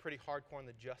 I am pretty hardcore on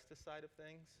the justice side of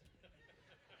things.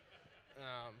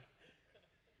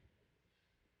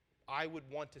 I would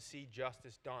want to see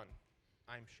justice done,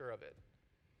 I'm sure of it,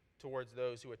 towards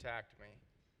those who attacked me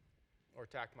or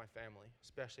attacked my family,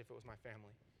 especially if it was my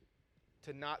family.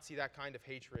 To not see that kind of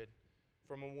hatred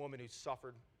from a woman who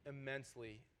suffered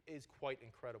immensely is quite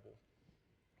incredible.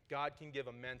 God can give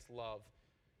immense love,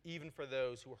 even for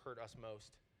those who hurt us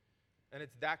most. And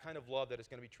it's that kind of love that is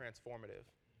going to be transformative.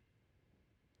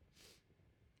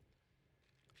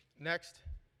 Next,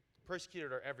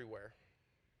 persecuted are everywhere.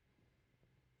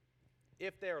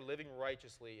 If they are living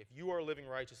righteously, if you are living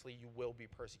righteously, you will be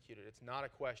persecuted. It's not a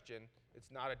question.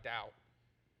 It's not a doubt.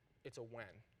 It's a when.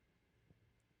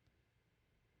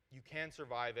 You can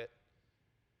survive it,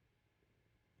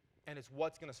 and it's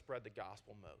what's going to spread the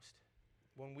gospel most.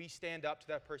 When we stand up to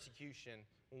that persecution,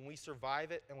 when we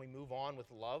survive it and we move on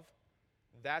with love,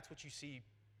 that's what you see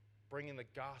bringing the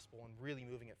gospel and really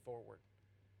moving it forward.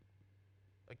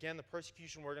 Again, the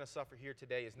persecution we're going to suffer here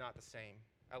today is not the same,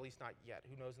 at least not yet.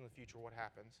 Who knows in the future what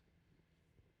happens?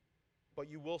 But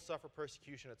you will suffer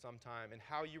persecution at some time, and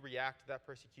how you react to that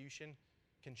persecution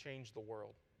can change the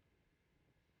world.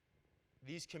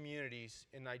 These communities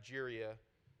in Nigeria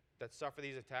that suffer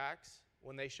these attacks,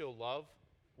 when they show love,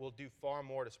 will do far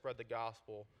more to spread the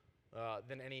gospel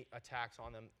than any attacks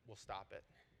on them will stop it.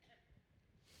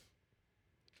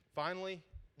 Finally,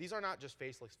 these are not just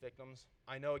faceless victims.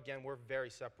 I know, again, we're very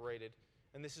separated,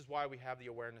 and this is why we have the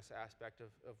awareness aspect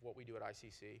of what we do at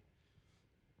ICC.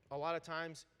 A lot of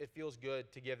times, it feels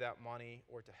good to give that money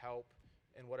or to help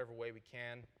in whatever way we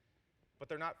can, but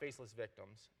they're not faceless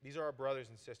victims. These are our brothers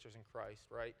and sisters in Christ,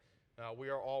 right? We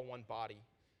are all one body.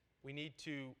 We need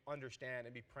to understand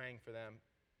and be praying for them.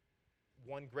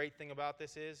 One great thing about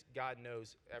this is God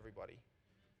knows everybody.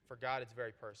 For God, it's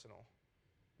very personal.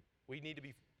 We need to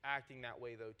be acting that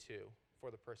way, though, too, for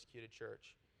the persecuted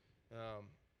church.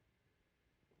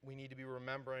 We need to be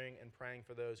remembering and praying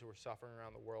for those who are suffering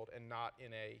around the world, and not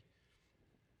in a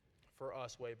for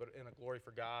us way, but in a glory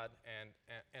for God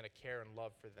and a care and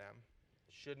love for them.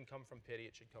 It shouldn't come from pity,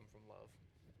 it should come from love.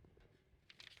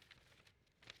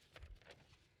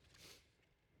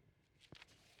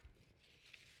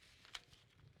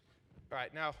 All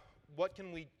right, now, what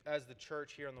can we, as the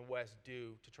church here in the West,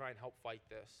 do to try and help fight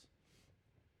this?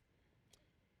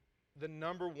 The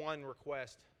number one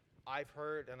request I've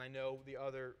heard, and I know the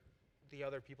other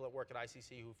people that work at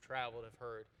ICC who've traveled have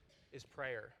heard, is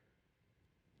prayer.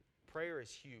 Prayer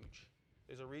is huge.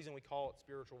 There's a reason we call it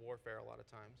spiritual warfare a lot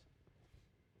of times.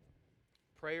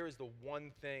 Prayer is the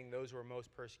one thing those who are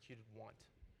most persecuted want.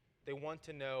 They want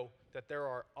to know that there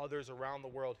are others around the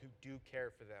world who do care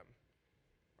for them.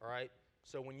 All right?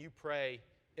 So when you pray,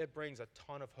 it brings a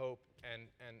ton of hope and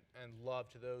love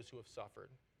to those who have suffered.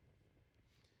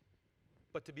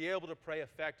 But to be able to pray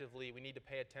effectively, we need to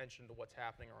pay attention to what's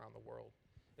happening around the world.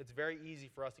 It's very easy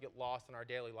for us to get lost in our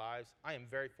daily lives. I am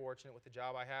very fortunate with the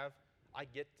job I have. I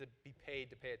get to be paid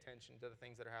to pay attention to the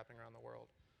things that are happening around the world.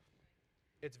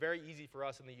 It's very easy for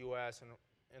us in the U.S. and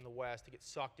in the West to get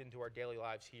sucked into our daily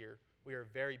lives here. We are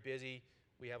very busy.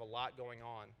 We have a lot going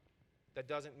on. That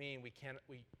doesn't mean we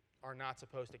are not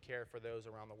supposed to care for those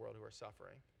around the world who are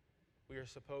suffering. We are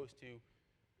supposed to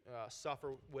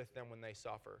suffer with them when they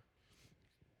suffer.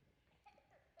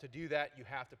 To do that, you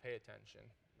have to pay attention.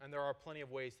 And there are plenty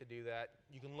of ways to do that.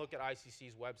 You can look at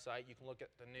ICC's website. You can look at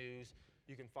the news.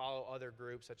 You can follow other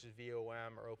groups such as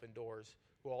VOM or Open Doors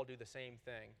who all do the same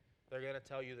thing. They're going to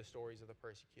tell you the stories of the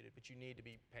persecuted, but you need to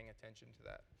be paying attention to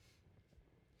that.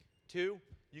 2,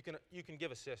 you can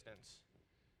give assistance.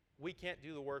 We can't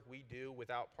do the work we do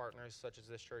without partners such as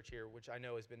this church here, which I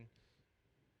know has been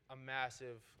a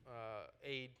massive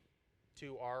aid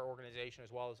to our organization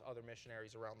as well as other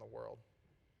missionaries around the world.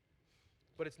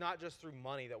 But it's not just through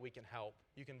money that we can help.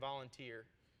 You can volunteer.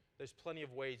 There's plenty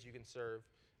of ways you can serve.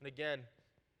 And again,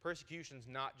 persecution's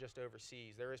not just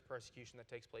overseas. There is persecution that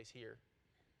takes place here.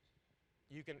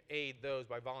 You can aid those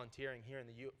by volunteering here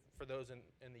for those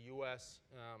in the U.S.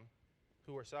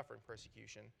 Who are suffering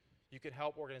persecution. You can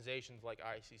help organizations like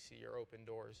ICC or Open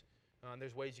Doors.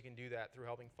 There's ways you can do that through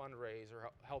helping fundraise or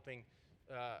helping,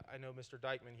 I know Mr.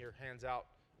 Dykeman here hands out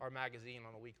our magazine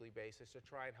on a weekly basis to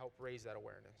try and help raise that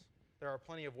awareness. There are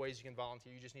plenty of ways you can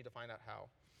volunteer. You just need to find out how.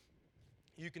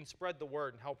 You can spread the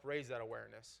word and help raise that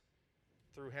awareness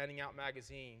through handing out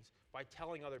magazines, by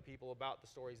telling other people about the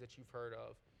stories that you've heard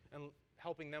of, and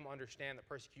helping them understand that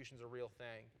persecution is a real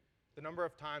thing. The number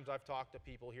of times I've talked to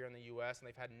people here in the U.S. and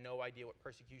they've had no idea what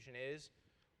persecution is,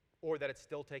 or that it's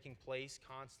still taking place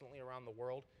constantly around the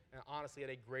world, and honestly, at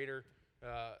a greater,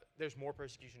 there's more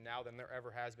persecution now than there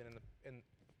ever has been in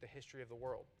the history of the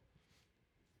world.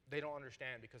 They don't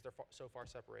understand because they're so far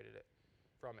separated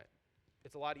from it.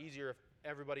 It's a lot easier if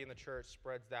everybody in the church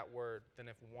spreads that word than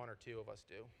if one or two of us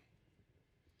do.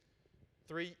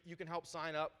 3, you can help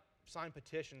sign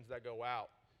petitions that go out.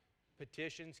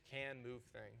 Petitions can move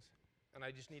things. And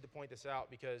I just need to point this out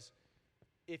because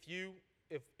if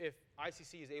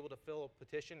ICC is able to fill a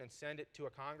petition and send it to a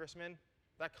congressman,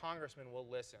 that congressman will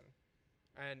listen.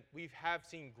 And we have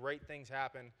seen great things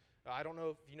happen. I don't know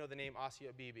if you know the name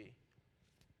Asia Bibi.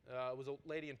 It was a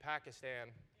lady in Pakistan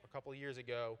a couple of years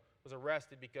ago, was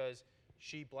arrested because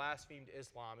she blasphemed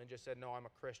Islam and just said, no, I'm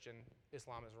a Christian,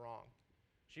 Islam is wrong.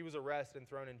 She was arrested and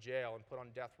thrown in jail and put on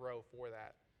death row for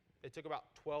that. It took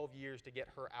about 12 years to get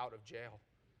her out of jail.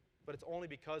 But it's only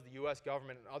because the U.S.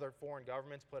 government and other foreign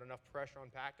governments put enough pressure on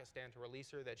Pakistan to release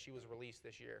her that she was released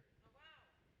this year. Oh, wow.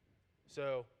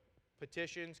 So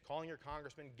petitions, calling your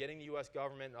congressman, getting the U.S.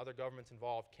 government and other governments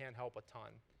involved can help a ton.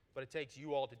 But it takes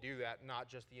you all to do that, not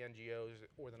just the NGOs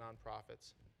or the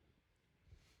nonprofits.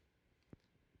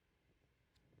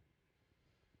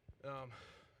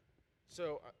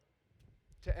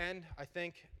 To end, I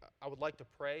think I would like to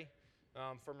pray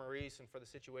for Maurice and for the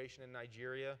situation in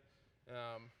Nigeria.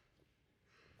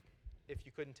 If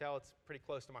you couldn't tell, it's pretty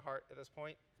close to my heart at this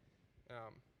point.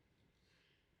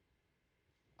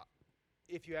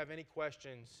 If you have any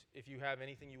questions, if you have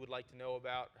anything you would like to know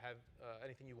about, have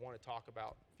anything you want to talk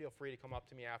about, feel free to come up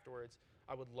to me afterwards.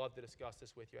 I would love to discuss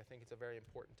this with you. I think it's a very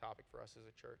important topic for us as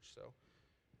a church. So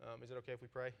is it okay if we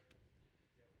pray? Yeah,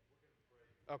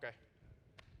 we're going to pray. Okay.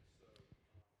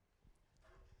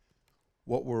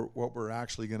 What we're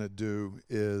actually going to do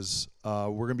is we're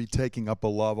going to be taking up a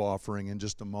love offering in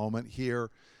just a moment here,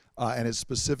 and it's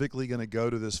specifically going to go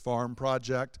to this farm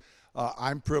project.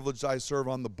 I'm privileged. I serve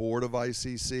on the board of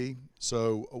ICC,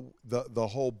 so the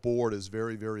whole board is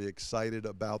very, very excited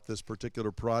about this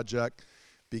particular project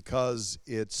because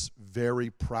it's very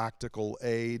practical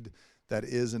aid that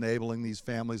is enabling these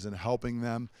families and helping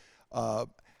them.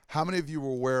 How many of you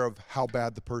were aware of how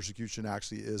bad the persecution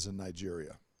actually is in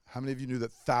Nigeria? How many of you knew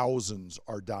that thousands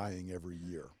are dying every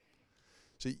year?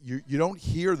 See, you don't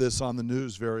hear this on the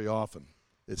news very often.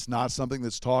 It's not something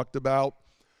that's talked about.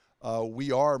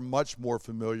 We are much more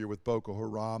familiar with Boko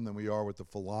Haram than we are with the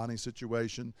Fulani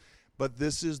situation. But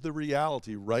this is the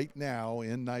reality. Right now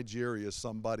in Nigeria,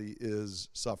 somebody is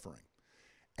suffering.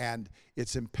 And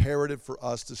it's imperative for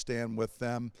us to stand with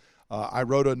them. I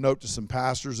wrote a note to some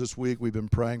pastors this week. We've been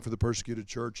praying for the persecuted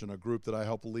church in a group that I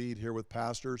help lead here with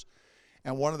pastors.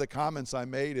 And one of the comments I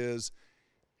made is,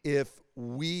 if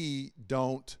we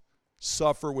don't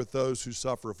suffer with those who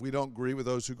suffer, if we don't grieve with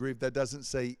those who grieve, that doesn't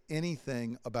say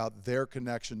anything about their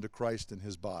connection to Christ and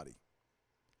his body.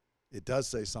 It does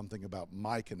say something about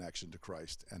my connection to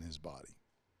Christ and his body.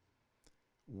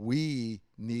 We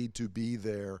need to be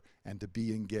there and to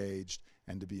be engaged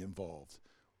and to be involved.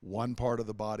 One part of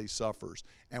the body suffers,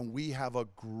 and we have a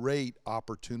great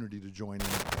opportunity to join in.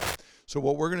 So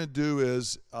what we're going to do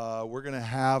is we're going to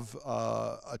have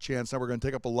a chance now. We're going to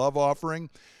take up a love offering.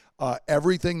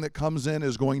 Everything that comes in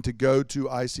is going to go to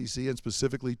ICC and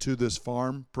specifically to this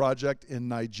farm project in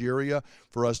Nigeria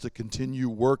for us to continue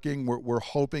working. We're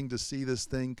hoping to see this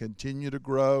thing continue to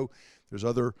grow. There's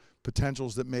other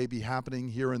potentials that may be happening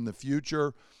here in the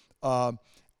future. And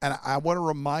I want to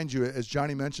remind you, as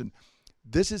Johnny mentioned,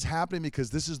 this is happening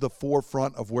because this is the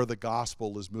forefront of where the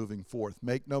gospel is moving forth.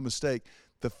 Make no mistake,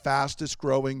 the fastest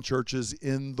growing churches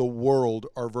in the world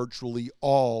are virtually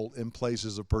all in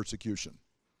places of persecution.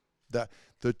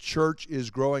 The church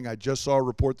is growing. I just saw a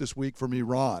report this week from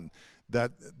Iran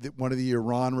that one of the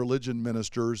Iran religion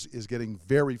ministers is getting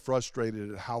very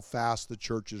frustrated at how fast the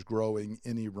church is growing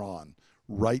in Iran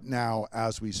right now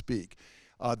as we speak.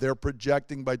 They're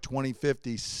projecting by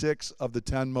 2050, 6 of the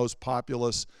 10 most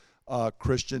populous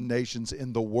Christian nations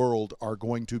in the world are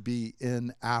going to be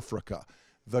in Africa.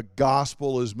 The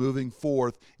gospel is moving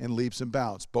forth in leaps and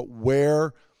bounds. But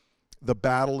where the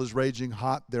battle is raging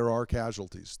hot, there are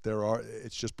casualties.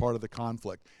 It's just part of the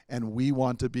conflict. And we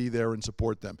want to be there and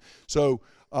support them. So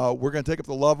we're going to take up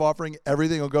the love offering.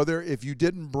 Everything will go there. If you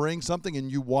didn't bring something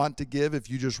and you want to give, if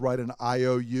you just write an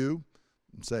IOU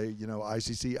and say,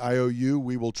 ICC IOU,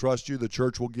 we will trust you. The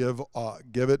church will give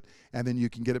it, and then you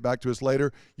can get it back to us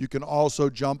later. You can also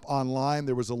jump online.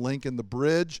 There was a link in the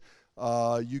bridge.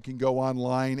 You can go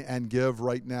online and give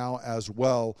right now as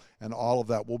well, and all of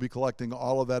that. We'll be collecting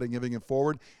all of that and giving it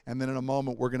forward. And then in a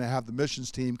moment, we're going to have the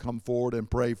missions team come forward and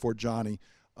pray for Johnny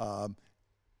Sorry.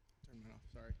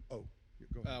 Oh,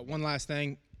 go ahead. One last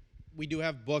thing. We do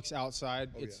have books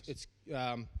outside. Oh, It's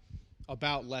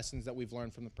about lessons that we've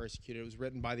learned from the persecuted. It was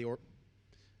written by the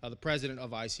president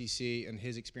of ICC and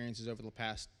his experiences over the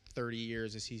past 30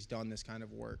 years as he's done this kind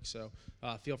of work. So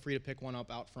feel free to pick one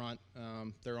up out front.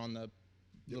 They're on the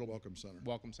little Welcome Center.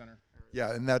 Welcome Center.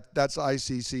 Yeah, and that's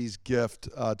ICC's gift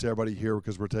to everybody here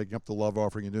because we're taking up the love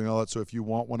offering and doing all that. So if you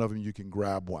want one of them, you can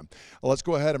grab one. Let's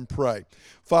go ahead and pray.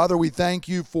 Father, we thank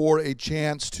you for a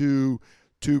chance to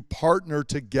partner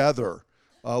together.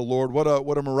 Lord, what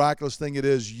a miraculous thing it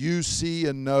is. You see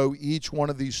and know each one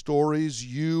of these stories.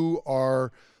 You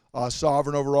are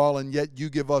sovereign over all, and yet you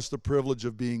give us the privilege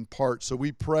of being part. So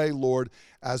we pray, Lord,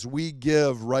 as we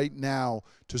give right now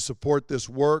to support this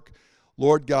work,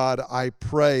 Lord God, I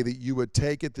pray that you would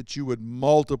take it, that you would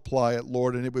multiply it,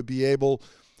 Lord, and it would be able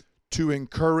to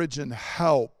encourage and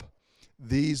help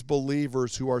these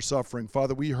believers who are suffering.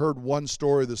 Father, we heard one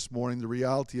story this morning. The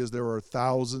reality is there are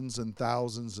thousands and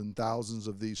thousands and thousands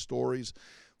of these stories.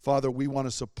 Father, we want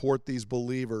to support these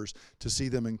believers to see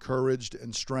them encouraged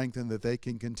and strengthened, that they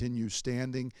can continue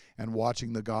standing and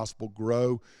watching the gospel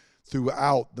grow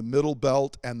throughout the Middle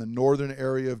Belt and the northern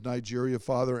area of Nigeria,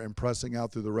 Father, and pressing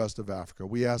out through the rest of Africa.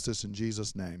 We ask this in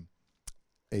Jesus' name.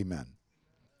 Amen.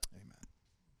 Amen.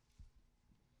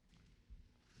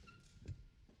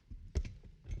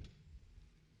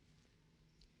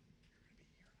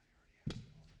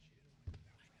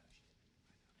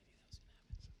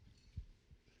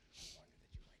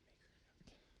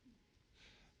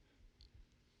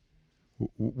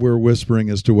 We're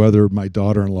whispering as to whether my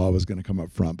daughter-in-law was going to come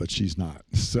up front, but she's not.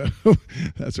 So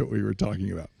that's what we were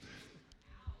talking about.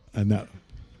 And that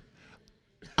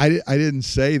I didn't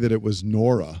say that it was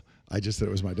Nora. I just said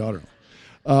it was my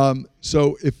daughter-in-law.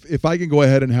 So if I can go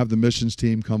ahead and have the missions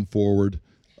team come forward,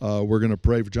 we're going to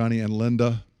pray for Johnny and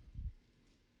Linda.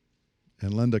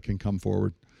 And Linda can come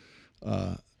forward.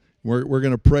 We're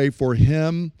going to pray for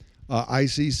him,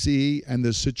 ICC, and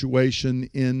the situation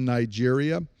in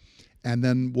Nigeria. And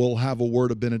then we'll have a word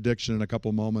of benediction in a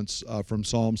couple moments from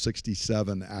Psalm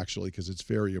 67, actually, because it's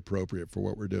very appropriate for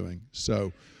what we're doing.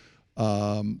 So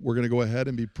we're going to go ahead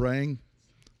and be praying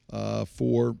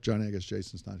for Johnny. I guess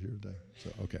Jason's not here today. So,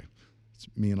 okay. It's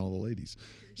me and all the ladies.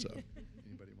 So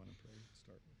anybody want to pray?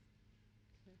 Start.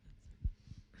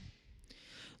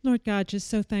 Lord God, just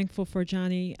so thankful for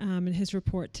Johnny and his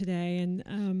report today.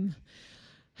 And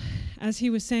as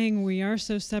he was saying, we are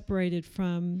so separated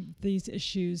from these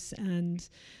issues, and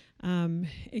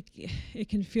it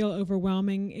can feel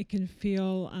overwhelming. It can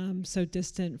feel so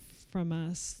distant from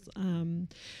us.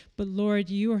 But Lord,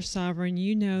 you are sovereign.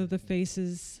 You know the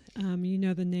faces, you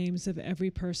know the names of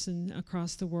every person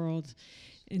across the world,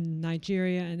 in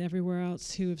Nigeria and everywhere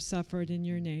else, who have suffered in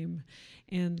your name.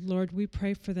 And Lord, we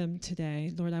pray for them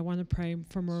today. Lord, I want to pray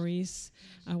for Maurice.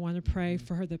 I want to pray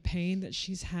for her, the pain that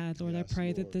she's had. Lord, I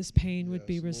pray that this pain would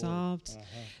be resolved,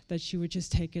 that you would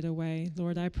just take it away.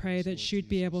 Lord, I pray that she would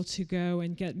be able to go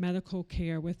and get medical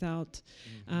care without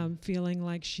feeling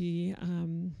like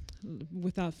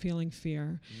without feeling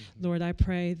fear. Lord, I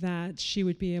pray that she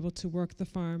would be able to work the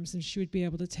farms, and she would be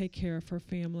able to take care of her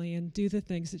family and do the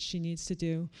things that she needs to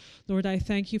do. Lord, I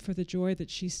thank you for the joy that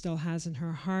she still has in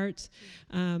her heart.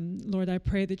 Lord, I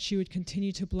pray that you would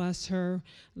continue to bless her,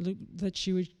 that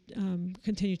she would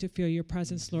continue to feel your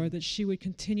presence, Lord, that she would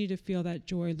continue to feel that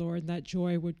joy, Lord, that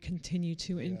joy would continue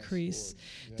to increase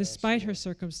despite her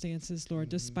circumstances, Lord,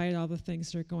 despite all the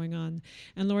things that are going on.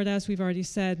 And Lord, as we've already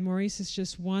said, Maurice is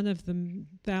just one of the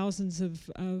thousands of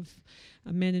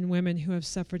men and women who have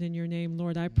suffered in your name.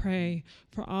 Lord, I pray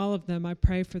for all of them. I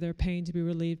pray for their pain to be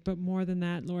relieved. But more than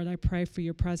that, Lord, I pray for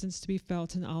your presence to be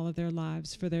felt in all of their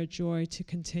lives, for their joy to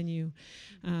continue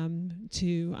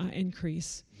to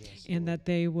increase, and that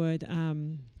they would,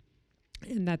 and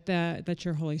that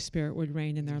your Holy Spirit would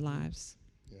reign in their lives.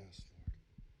 Yes,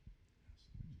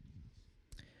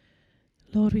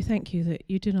 Lord, we thank you that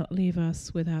you do not leave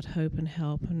us without hope and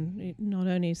help, and not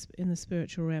only in the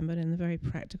spiritual realm, but in the very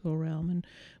practical realm. And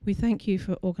we thank you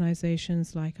for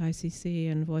organizations like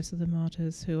ICC and Voice of the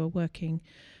Martyrs who are working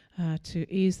to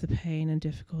ease the pain and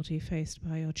difficulty faced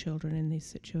by your children in these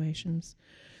situations.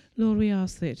 Lord, we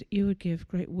ask that you would give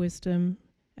great wisdom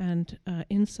and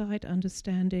insight,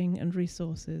 understanding, and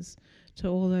resources to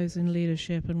all those in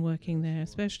leadership and working there,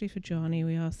 especially for Johnny.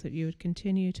 We ask that you would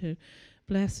continue to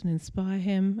bless and inspire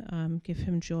him, give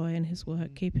him joy in his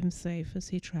work, keep him safe as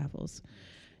he travels.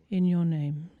 In your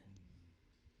name.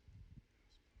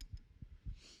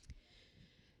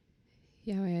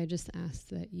 Yahweh, I just ask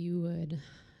that you would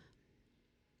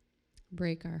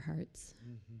break our hearts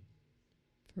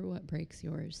for what breaks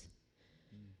yours.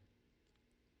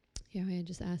 Yahweh, I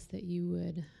just ask that you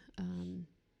would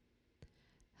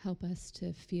help us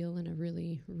to feel in a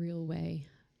really real way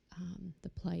the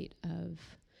plight of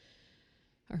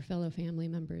our fellow family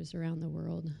members around the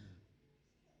world.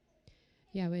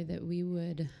 Yahweh, that we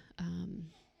would,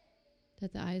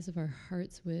 that the eyes of our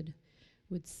hearts would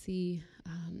see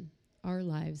our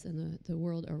lives and the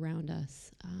world around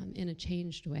us in a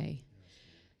changed way,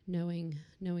 knowing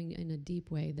in a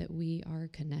deep way that we are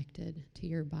connected to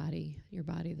your body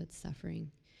that's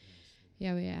suffering.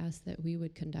 Yahweh, I ask that we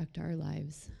would conduct our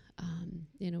lives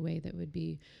in a way that would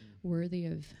be worthy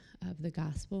of the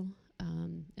gospel,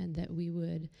 and that we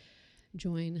would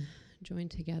join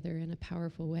together in a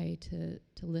powerful way to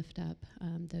lift up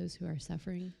those who are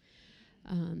suffering.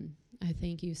 I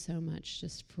thank you so much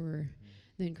just for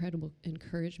the incredible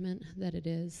encouragement that it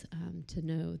is to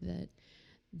know that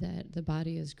the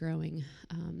body is growing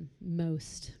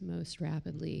most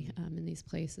rapidly in these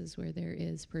places where there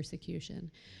is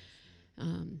persecution.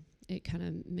 It kind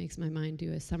of makes my mind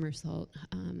do a somersault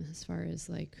as far as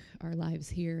like our lives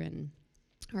here and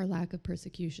our lack of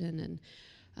persecution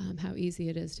and how easy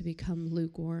it is to become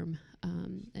lukewarm.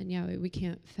 And Yahweh, we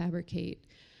can't fabricate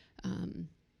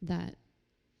that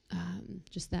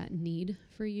just that need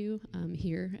for you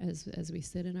here as we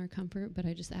sit in our comfort. But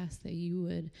I just ask that you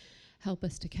would help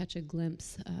us to catch a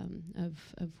glimpse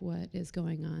of what is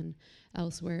going on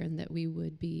elsewhere, and that we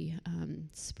would be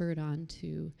spurred on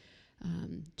to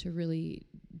really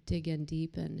dig in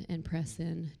deep and press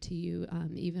in to you,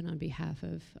 even on behalf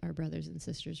of our brothers and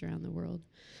sisters around the world.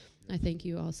 I thank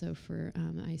you also for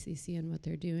ICC and what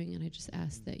they're doing, and I just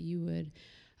ask that you would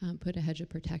put a hedge of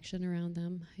protection around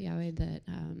them, Yahweh, that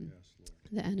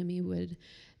the enemy would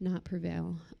not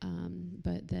prevail,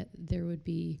 but that there would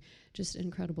be just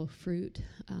incredible fruit,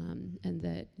 and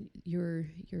that your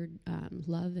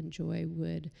love and joy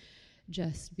would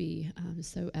just be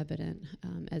so evident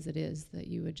as it is, that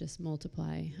you would just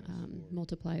multiply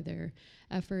their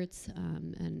efforts,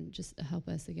 and just help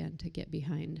us again to get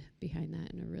behind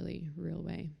that in a really real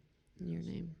way. In your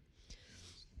name.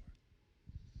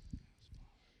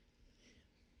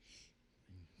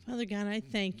 Father God, I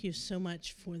thank you so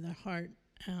much for the heart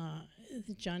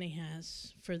that Johnny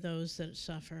has for those that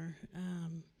suffer.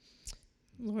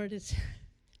 Lord, it's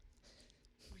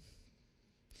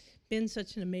been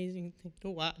such an amazing thing to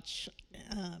watch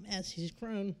as he's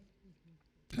grown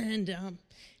and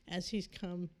as he's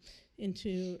come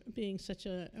into being such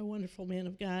a wonderful man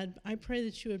of God. I pray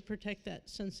that you would protect that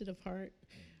sensitive heart,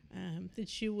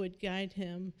 that you would guide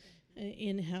him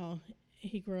in how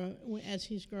as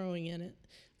he's growing in it.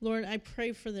 Lord, I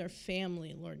pray for their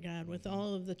family, Lord God, with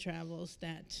all of the travels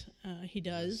that he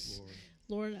does. Yes,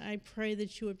 Lord, I pray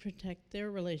that you would protect their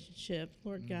relationship.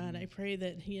 Lord God, I pray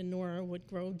that he and Nora would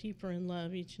grow deeper in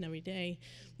love each and every day.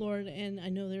 Lord, and I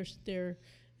know they're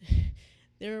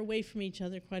away from each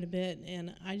other quite a bit,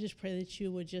 and I just pray that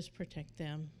you would just protect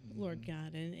them, Lord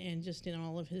God, and just in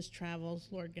all of his travels,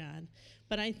 Lord God.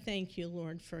 But I thank you,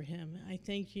 Lord, for him. I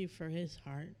thank you for his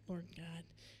heart, Lord God,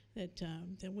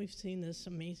 that we've seen this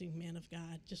amazing man of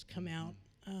God just come out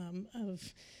of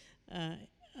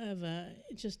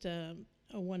just a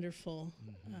wonderful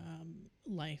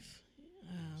life,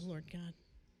 Lord God.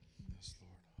 Yes,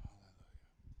 Lord.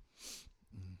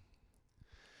 Hallelujah.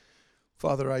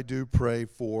 Father, I do pray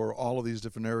for all of these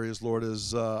different areas, Lord,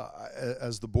 as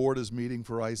the board is meeting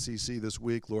for ICC this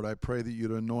week, Lord, I pray that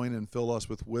you'd anoint and fill us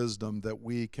with wisdom that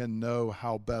we can know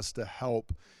how best to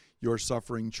help your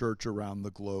suffering church around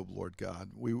the globe, Lord God.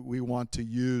 We want to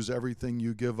use everything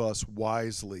you give us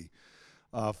wisely.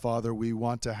 Father, we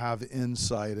want to have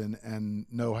insight and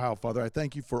know how. Father, I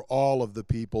thank you for all of the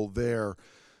people there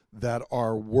that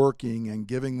are working and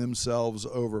giving themselves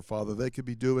over, Father. They could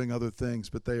be doing other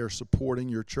things, but they are supporting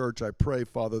your church. I pray,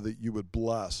 Father, that you would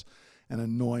bless and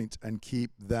anoint and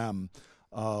keep them,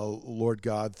 Lord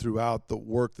God, throughout the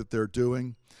work that they're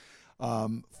doing.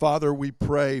 Father, we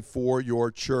pray for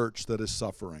your church that is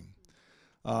suffering.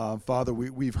 Father,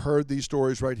 we've heard these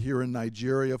stories right here in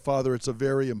Nigeria. Father, it's a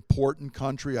very important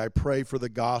country. I pray for the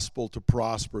gospel to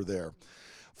prosper there.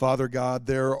 Father God,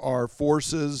 there are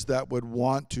forces that would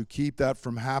want to keep that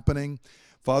from happening.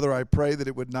 Father, I pray that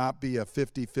it would not be a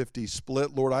 50-50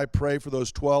 split. Lord, I pray for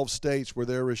those 12 states where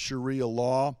there is Sharia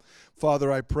law.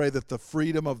 Father, I pray that the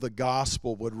freedom of the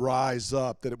gospel would rise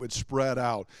up, that it would spread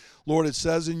out. Lord, it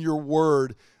says in your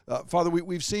word, Father,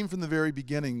 we've seen from the very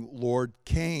beginning, Lord,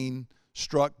 Cain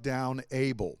struck down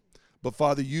Abel. But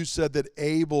Father, you said that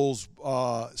Abel's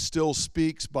still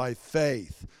speaks by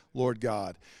faith, Lord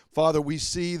God. Father, we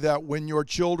see that when your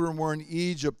children were in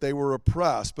Egypt, they were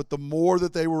oppressed. But the more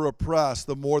that they were oppressed,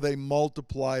 the more they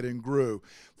multiplied and grew.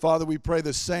 Father, we pray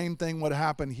the same thing would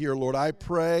happen here, Lord. I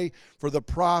pray for the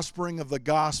prospering of the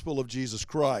gospel of Jesus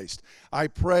Christ. I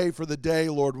pray for the day,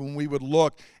 Lord, when we would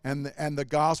look and the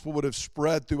gospel would have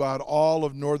spread throughout all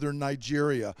of northern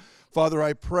Nigeria. Father,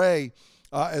 I pray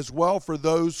as well for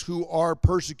those who are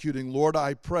persecuting. Lord,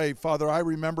 I pray. Father, I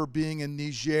remember being in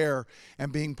Niger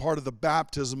and being part of the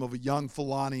baptism of a young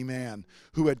Fulani man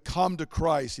who had come to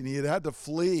Christ, and he had had to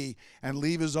flee and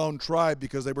leave his own tribe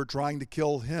because they were trying to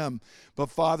kill him. But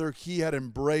Father, he had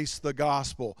embraced the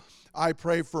gospel. I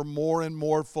pray for more and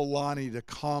more Fulani to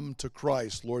come to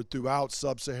Christ, Lord, throughout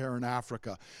sub-Saharan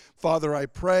Africa. Father, I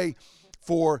pray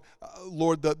for,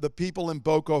 Lord, the people in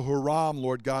Boko Haram,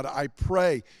 Lord God. I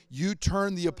pray you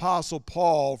turn the Apostle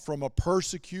Paul from a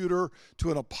persecutor to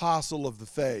an apostle of the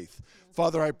faith.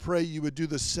 Father, I pray you would do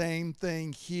the same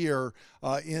thing here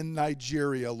in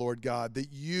Nigeria, Lord God,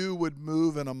 that you would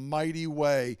move in a mighty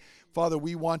way. Father,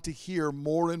 we want to hear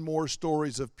more and more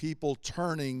stories of people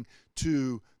turning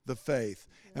to the faith.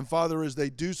 And Father, as they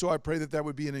do so, I pray that that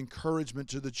would be an encouragement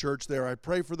to the church there. I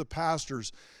pray for the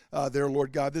pastors there,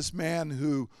 Lord God. This man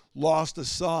who lost a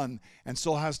son and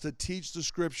still has to teach the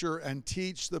scripture and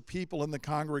teach the people in the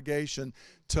congregation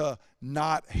to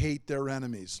not hate their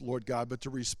enemies, Lord God, but to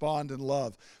respond in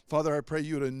love. Father, I pray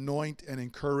you would anoint and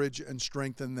encourage and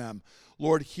strengthen them.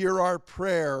 Lord, hear our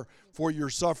prayer for your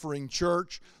suffering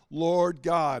church. Lord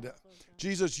God,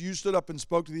 Jesus, you stood up and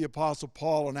spoke to the Apostle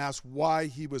Paul and asked why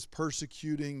he was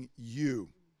persecuting you.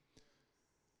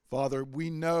 Father,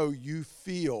 we know you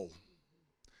feel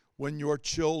when your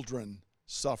children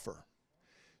suffer.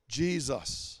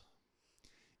 Jesus,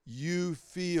 you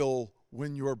feel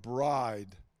when your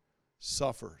bride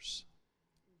suffers.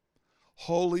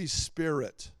 Holy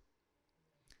Spirit,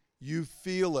 you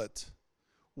feel it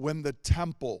when the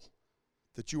temple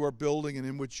that you are building and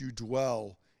in which you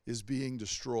dwell is being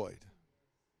destroyed.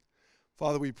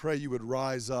 Father, we pray you would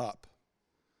rise up,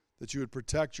 that you would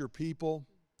protect your people.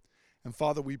 And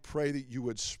Father, we pray that you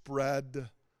would spread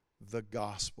the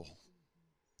gospel.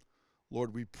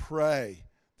 Lord, we pray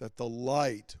that the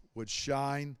light would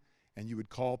shine and you would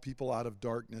call people out of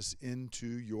darkness into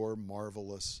your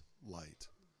marvelous light.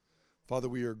 Father,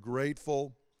 we are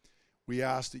grateful. We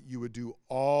ask that you would do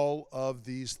all of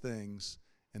these things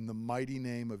in the mighty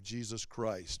name of Jesus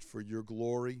Christ for your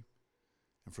glory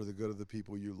and for the good of the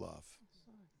people you love.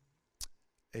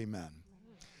 Amen.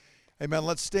 Amen.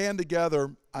 Let's stand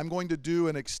together. I'm going to do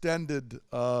an extended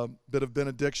bit of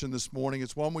benediction this morning.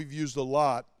 It's one we've used a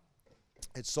lot.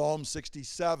 It's Psalm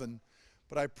 67.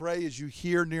 But I pray as you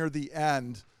hear near the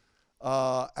end,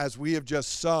 as we have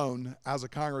just sown as a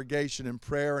congregation in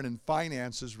prayer and in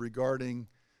finances regarding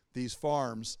these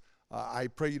farms, I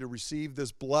pray you to receive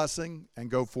this blessing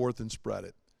and go forth and spread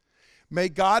it. May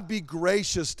God be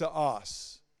gracious to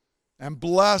us and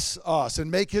bless us and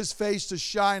make his face to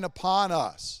shine upon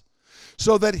us,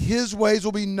 so that his ways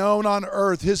will be known on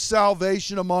earth, his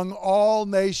salvation among all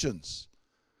nations.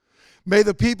 May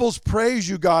the peoples praise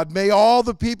you, God. May all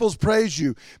the peoples praise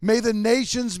you. May the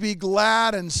nations be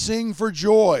glad and sing for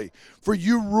joy. For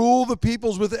you rule the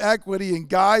peoples with equity and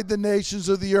guide the nations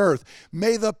of the earth.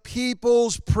 May the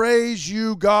peoples praise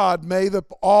you, God. May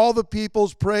all the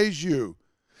peoples praise you.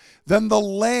 Then the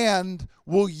land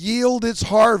will yield its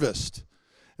harvest.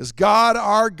 As God,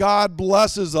 our God,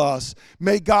 blesses us,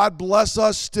 may God bless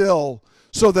us still,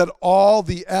 so that all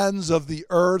the ends of the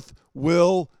earth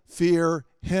will fear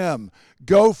him.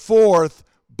 Go forth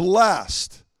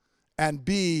blessed and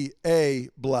be a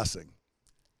blessing.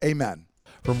 Amen.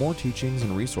 For more teachings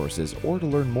and resources, or to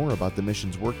learn more about the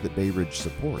missions work that Bay Ridge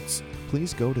supports,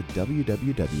 please go to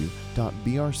www.brcc.church.